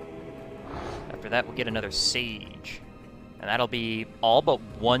 After that, we'll get another sage. And that'll be all but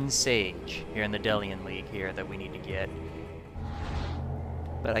one sage here in the Delian League here that we need to get.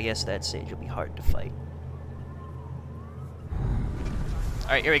 But I guess that sage will be hard to fight.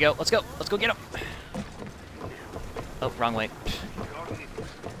 Alright, here we go. Let's go. Let's go get him. Oh, wrong way.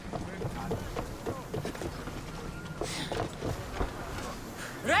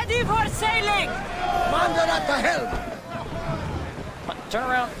 Ready for sailing! Commander at the helm! Come on, turn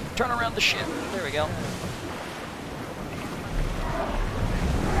around. Turn around the ship. There we go.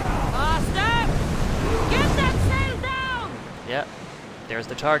 Faster! Get that sail down! Yep. There's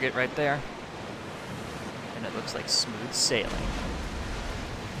the target right there. And it looks like smooth sailing.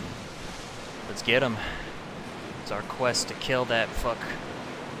 Let's get him. It's our quest to kill that fuck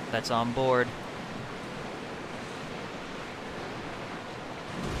that's on board.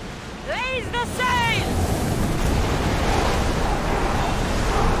 Raise the sail!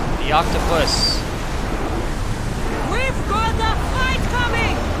 The octopus. We've got a fight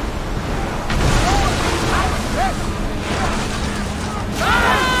coming!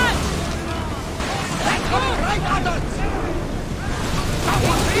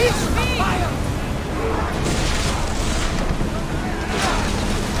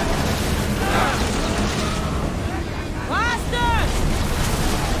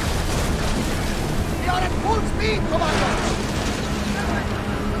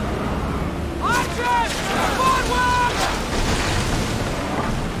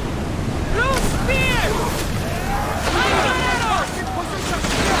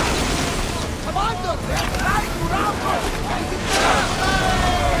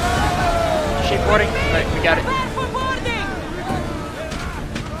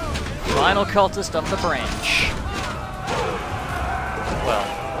 Final cultist of the branch. Well,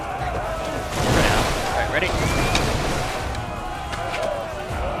 for now. Alright, ready?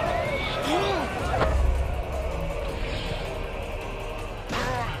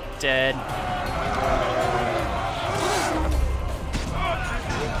 Dead.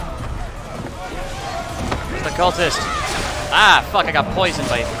 Where's the cultist? Ah, fuck, I got poisoned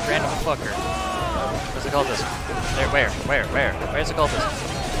by a random fucker. Where's the cultist? There, where? Where's the cultist?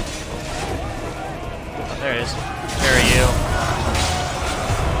 Oh, there it is. Where are you?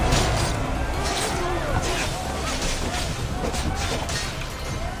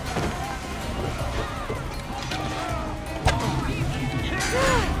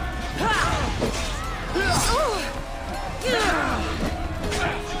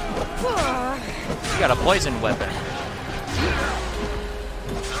 You got a poison weapon.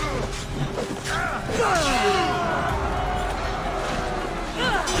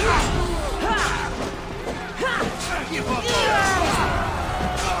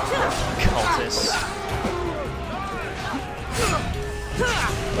 Cultists.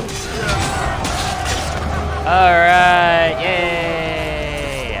 Alright,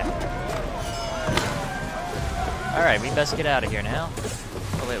 yay! Alright, we best get out of here now.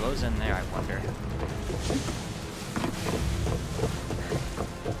 Oh wait, what was in there, I wonder?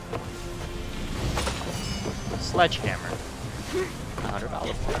 Sledgehammer.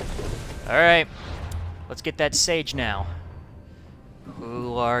 $100. Alright, let's get that sage now.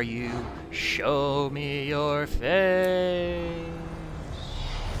 Who are you? Show me your face.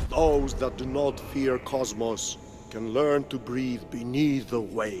 Those that do not fear Cosmos can learn to breathe beneath the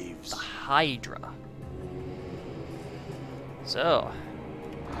waves. The Hydra. So,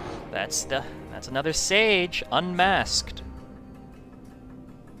 that's another sage unmasked.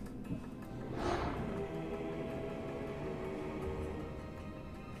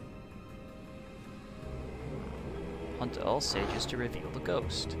 Hunt all sages to reveal the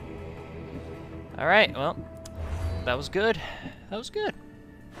ghost. Alright, well, that was good. That was good.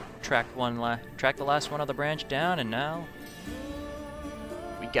 Tracked the last one of the branch down, and now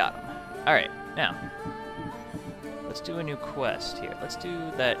we got him. Alright, now let's do a new quest here. Let's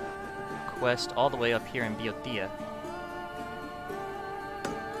do that quest all the way up here in Biotia.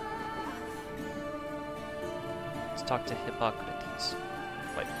 Let's talk to Hippocrates.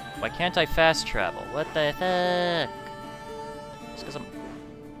 Wait, why can't I fast travel? What the heck? It's because I'm...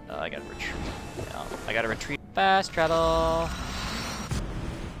 Oh, I gotta retreat. No, I gotta retreat. Fast travel!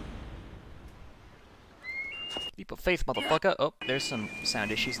 Leap of faith, motherfucker. Oh, there's some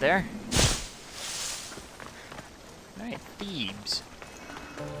sound issues there. Alright, Thebes.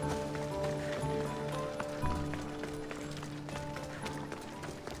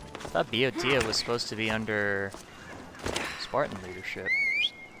 I thought Biotia was supposed to be under Spartan leadership.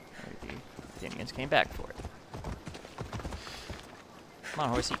 The Athenians came back for it. Come on,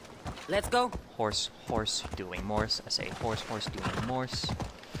 horsey. Let's go. Horse doing Morse. I say horse doing Morse.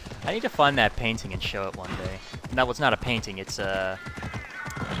 I need to find that painting and show it one day. No, it's not a painting, it's a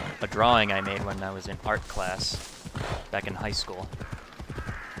drawing I made when I was in art class back in high school.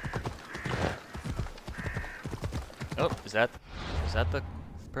 Oh, is that the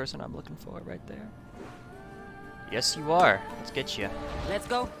person I'm looking for right there? Yes, you are. Let's get you. Let's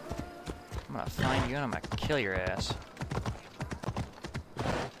go. I'm gonna find you and I'm gonna kill your ass.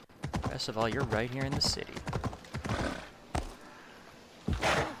 Best of all, you're right here in the city.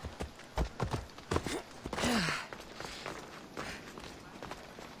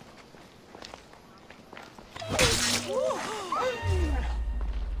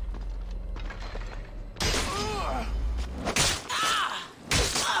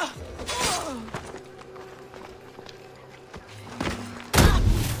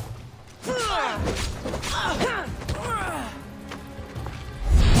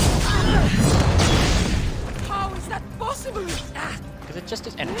 Because it just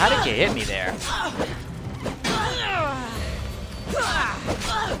is. And how did you hit me there?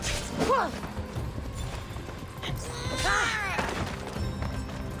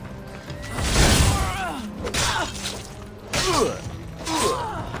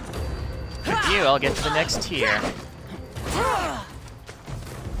 With you, I'll get to the next tier.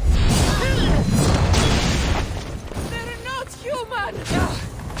 They're not human!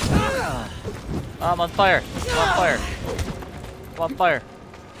 I'm on fire. I'm on fire. I'm on fire.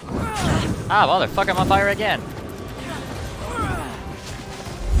 Ah, motherfucker, I'm on fire again.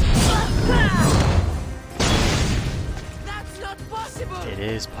 That's not possible! It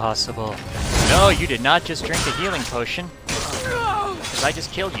is possible. No, you did not just drink a healing potion. Because I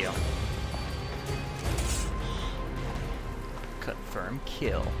just killed you. Confirm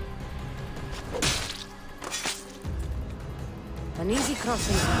kill. An easy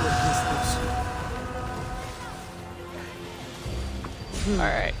crossing to witness.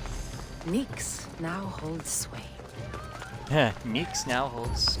 Alright. Nyx now holds sway. Nyx now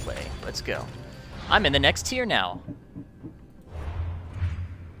holds sway. Let's go. I'm in the next tier now.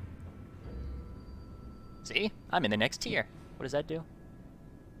 See? I'm in the next tier. What does that do?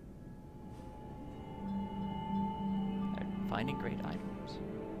 Finding great items.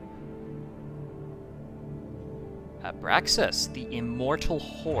 Abraxas, the immortal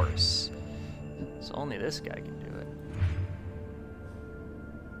horse. So only this guy can do it.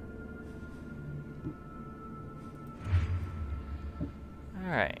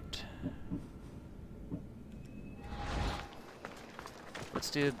 Alright.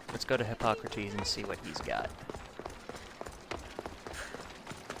 Let's go to Hippocrates and see what he's got.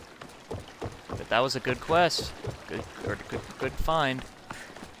 But that was a good quest. Good find.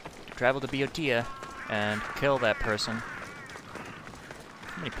 To travel to Boeotia and kill that person.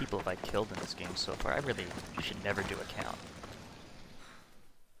 How many people have I killed in this game so far? I really should never do a count.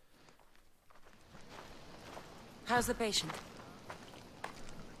 How's the patient?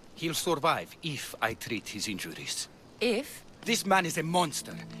 He'll survive if I treat his injuries. If? This man is a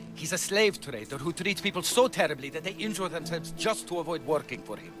monster. He's a slave trader who treats people so terribly that they injure themselves just to avoid working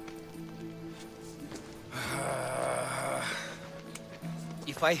for him.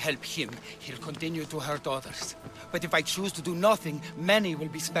 If I help him, he'll continue to hurt others. But if I choose to do nothing, many will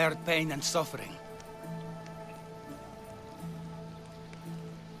be spared pain and suffering.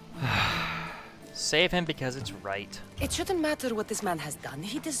 Save him because it's right. It shouldn't matter what this man has done.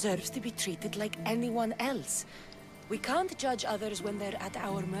 He deserves to be treated like anyone else. We can't judge others when they're at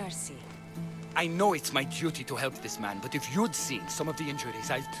our mercy. I know it's my duty to help this man, but if you'd seen some of the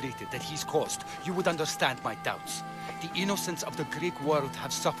injuries I've treated that he's caused, you would understand my doubts. The innocents of the Greek world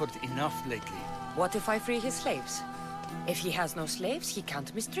have suffered enough lately. What if I free his slaves? If he has no slaves, he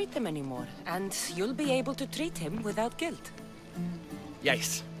can't mistreat them anymore, and you'll be able to treat him without guilt.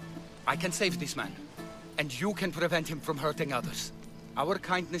 Yes, I can save this man, and you can prevent him from hurting others. Our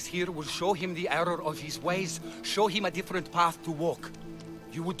kindness here will show him the error of his ways, show him a different path to walk.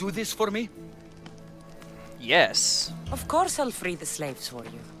 You would do this for me? Yes. Of course I'll free the slaves for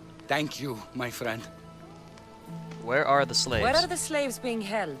you. Thank you, my friend. Where are the slaves? Where are the slaves being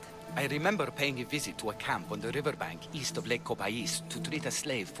held? I remember paying a visit to a camp on the riverbank east of Lake Copais to treat a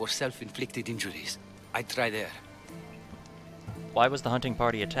slave for self-inflicted injuries. I'd try there. Why was the hunting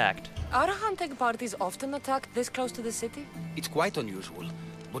party attacked? Are hunting parties often attacked this close to the city? It's quite unusual,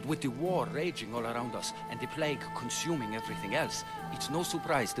 but with the war raging all around us and the plague consuming everything else, it's no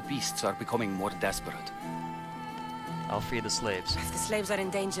surprise the beasts are becoming more desperate. I'll free the slaves. If the slaves are in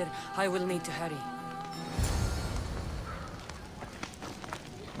danger, I will need to hurry.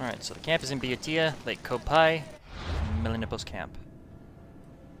 Alright, so the camp is in Boeotia, Lake Kopai, Melanippos camp.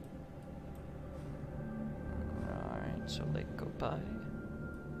 Alright, so Lake Kopai.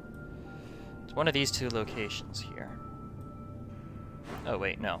 It's one of these two locations here. Oh,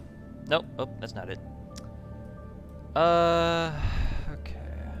 wait, no. Nope, oh, that's not it. Okay.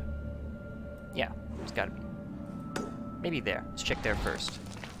 Yeah, it's gotta be. Maybe there. Let's check there first.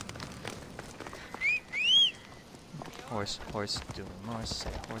 Horse, horse, doing Morse. Say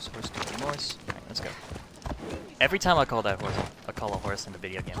horse, horse, doing Morse. Alright, let's go. Every time I call that horse, I call a horse in the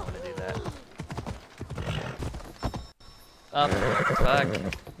video game, I'm gonna do that. Up, fuck.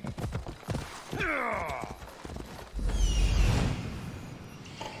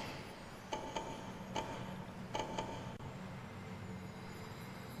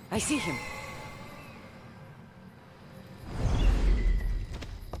 I see him.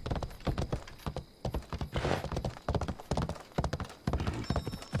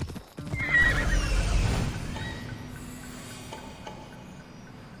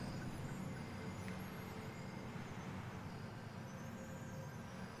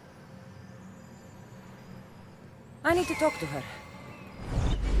 I need to talk to her.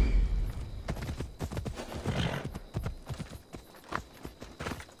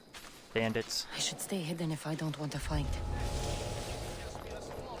 Bandits. I should stay hidden if I don't want a fight.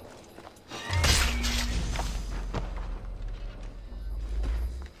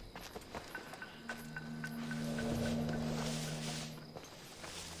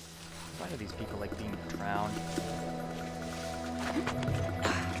 Why do these people like being drowned?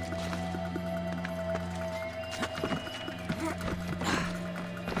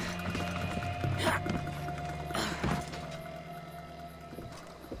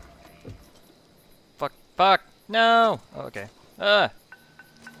 Fuck! No! Oh, okay. There's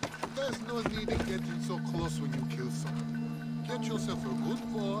no need in getting so close when you kill someone. Get yourself a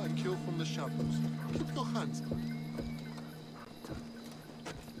good bow and kill from the shadows. Keep your hands up.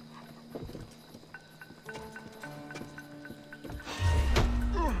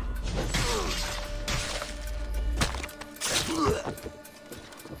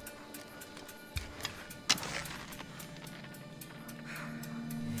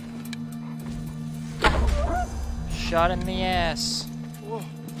 Shot in the ass.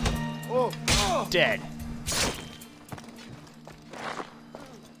 Dead.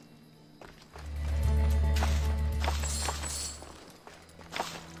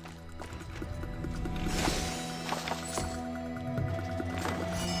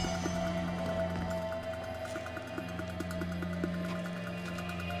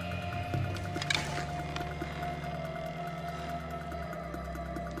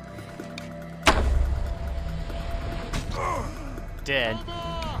 Dead.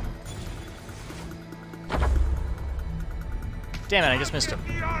 Damn it, I just missed him.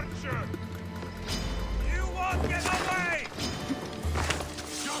 The archer! You won't get away!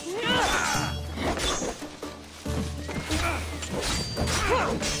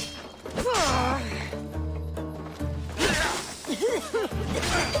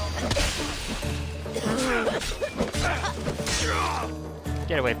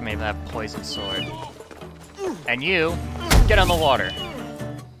 Get away from me with that poison sword. And you, get on the water.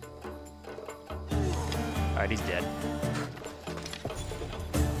 Alright, he's dead.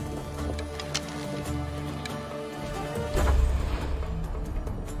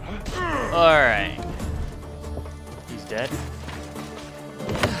 Alright. He's dead.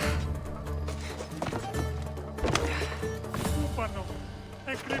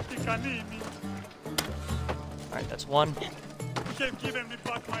 Alright, that's one. You have given me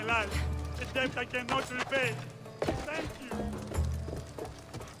back my life, a debt I cannot repay. Thank you.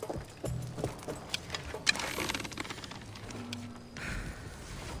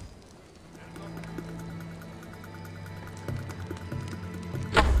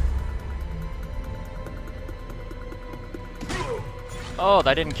 Oh,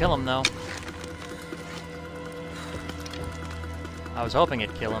 that didn't kill him though. I was hoping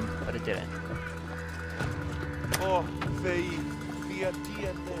it'd kill him, but it didn't. Oh, via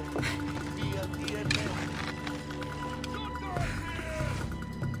DNA. Via DNA.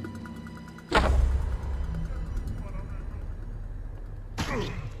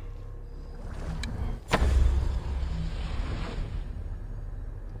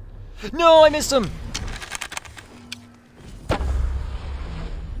 No, I missed him!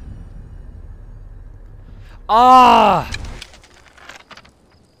 Ah!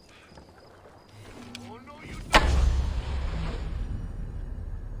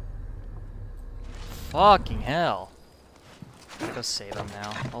 Fucking hell. Gotta go save him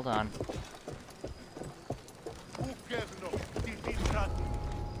now. Hold on.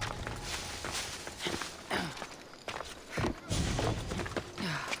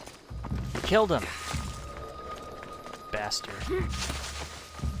 Killed him. Bastard.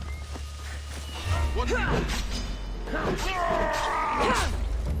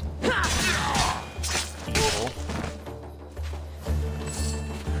 Evil.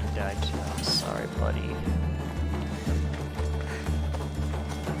 He died too. I'm sorry, buddy.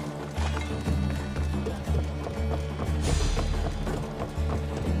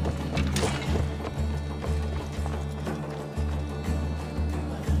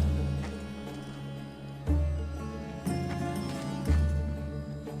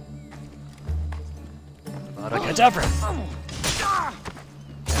 Cadabra!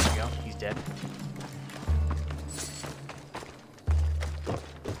 There we go, he's dead.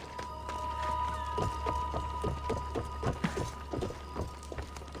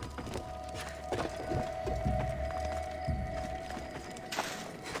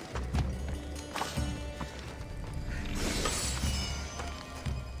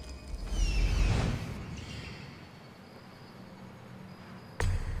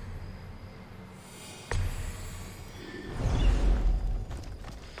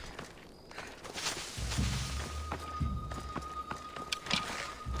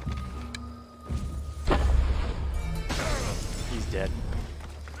 Dead.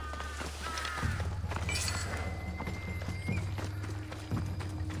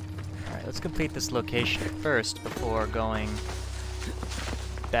 Alright, let's complete this location first before going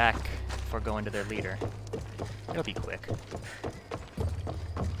back, before going to their leader. It'll be quick.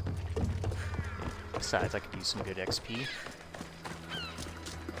 Besides, I could use some good XP.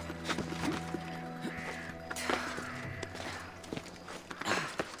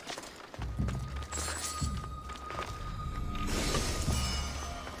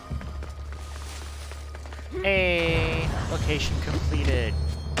 Hey, look Location completed.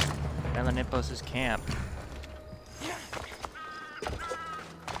 Melanippos' camp.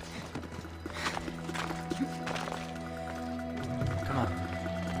 Come on.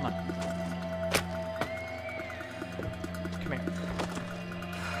 Come on. Come here.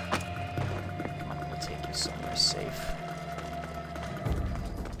 Come on, we'll take you somewhere safe.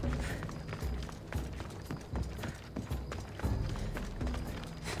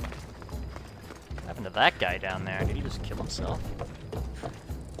 What happened to that guy down there? Did he just kill himself?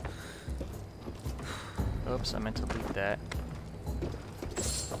 Oops, I meant to leave that.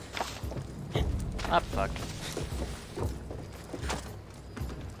 Ah, fuck.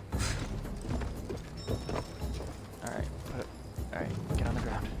 Alright, alright, get on the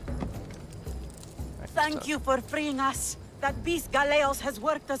ground. Right, Thank you for freeing us. That beast Galeos has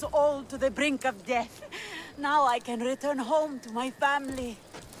worked us all to the brink of death. Now I can return home to my family.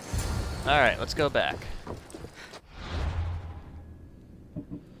 Alright, let's go back.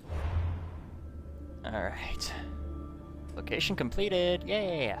 Alright. Location completed.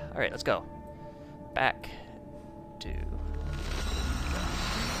 Yeah. Alright, let's go. Back to...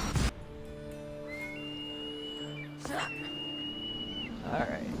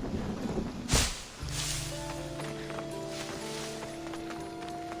 Alright.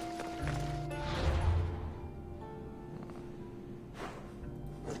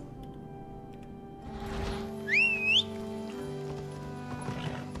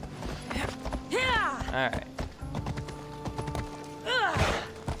 Alright.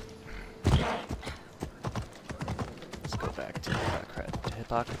 Let's go back to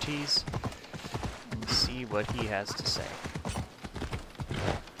Hippocrates and see what he has to say.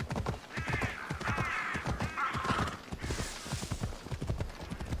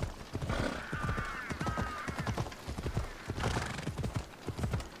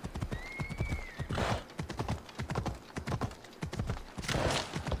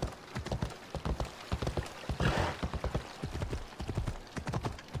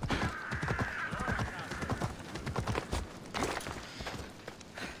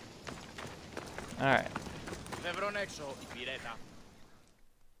 Alright.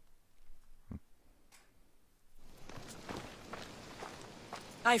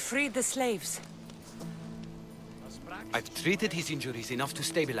 I freed the slaves. I've treated his injuries enough to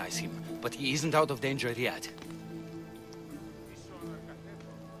stabilize him, but he isn't out of danger yet.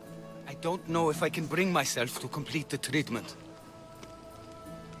 I don't know if I can bring myself to complete the treatment.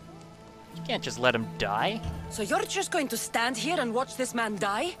 You can't just let him die. So you're just going to stand here and watch this man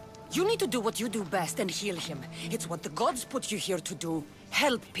die? You need to do what you do best and heal him. It's what the gods put you here to do.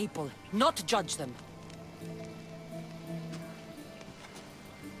 Help people, not judge them.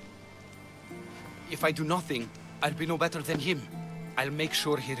 If I do nothing, I'll be no better than him. I'll make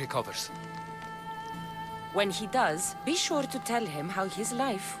sure he recovers. When he does, be sure to tell him how his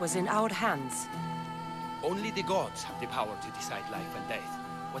life was in our hands. Only the gods have the power to decide life and death.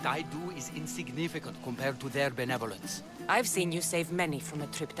 What I do is insignificant compared to their benevolence. I've seen you save many from a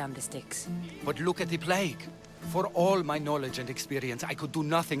trip down the Styx. But look at the plague. For all my knowledge and experience, I could do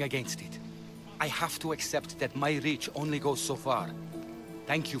nothing against it. I have to accept that my reach only goes so far.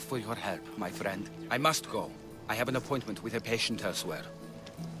 Thank you for your help, my friend. I must go. I have an appointment with a patient elsewhere.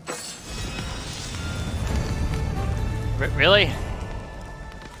 Really?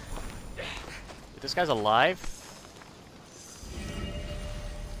 This guy's alive?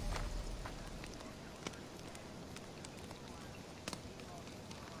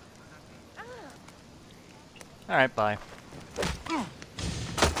 Alright, bye.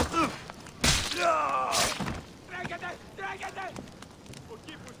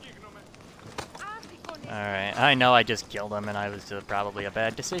 Alright, I know I just killed him and I was probably a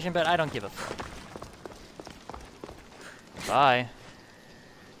bad decision, but I don't give a fuck. Bye.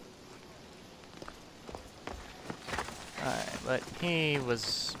 Alright, but he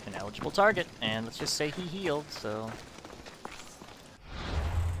was an eligible target, and let's just say he healed, so...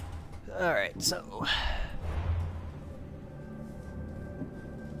 Alright, so...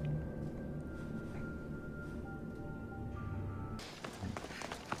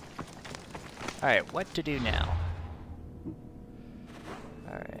 Alright, what to do now?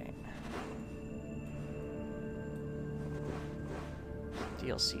 Alright.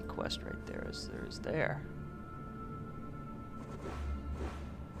 DLC quest right there is there.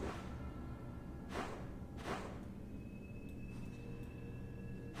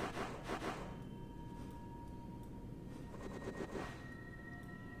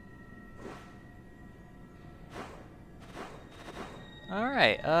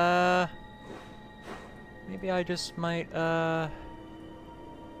 Alright, maybe I just might,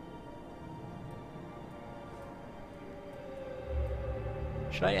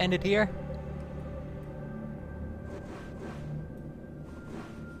 Should I end it here?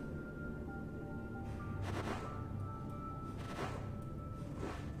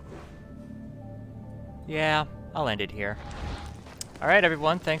 Yeah, I'll end it here. Alright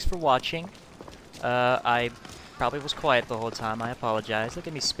everyone, thanks for watching. I probably was quiet the whole time, I apologize. Look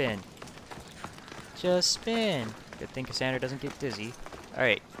at me spin. Just spin. Good thing Cassandra doesn't get dizzy.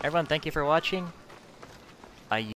 Alright, everyone, thank you for watching.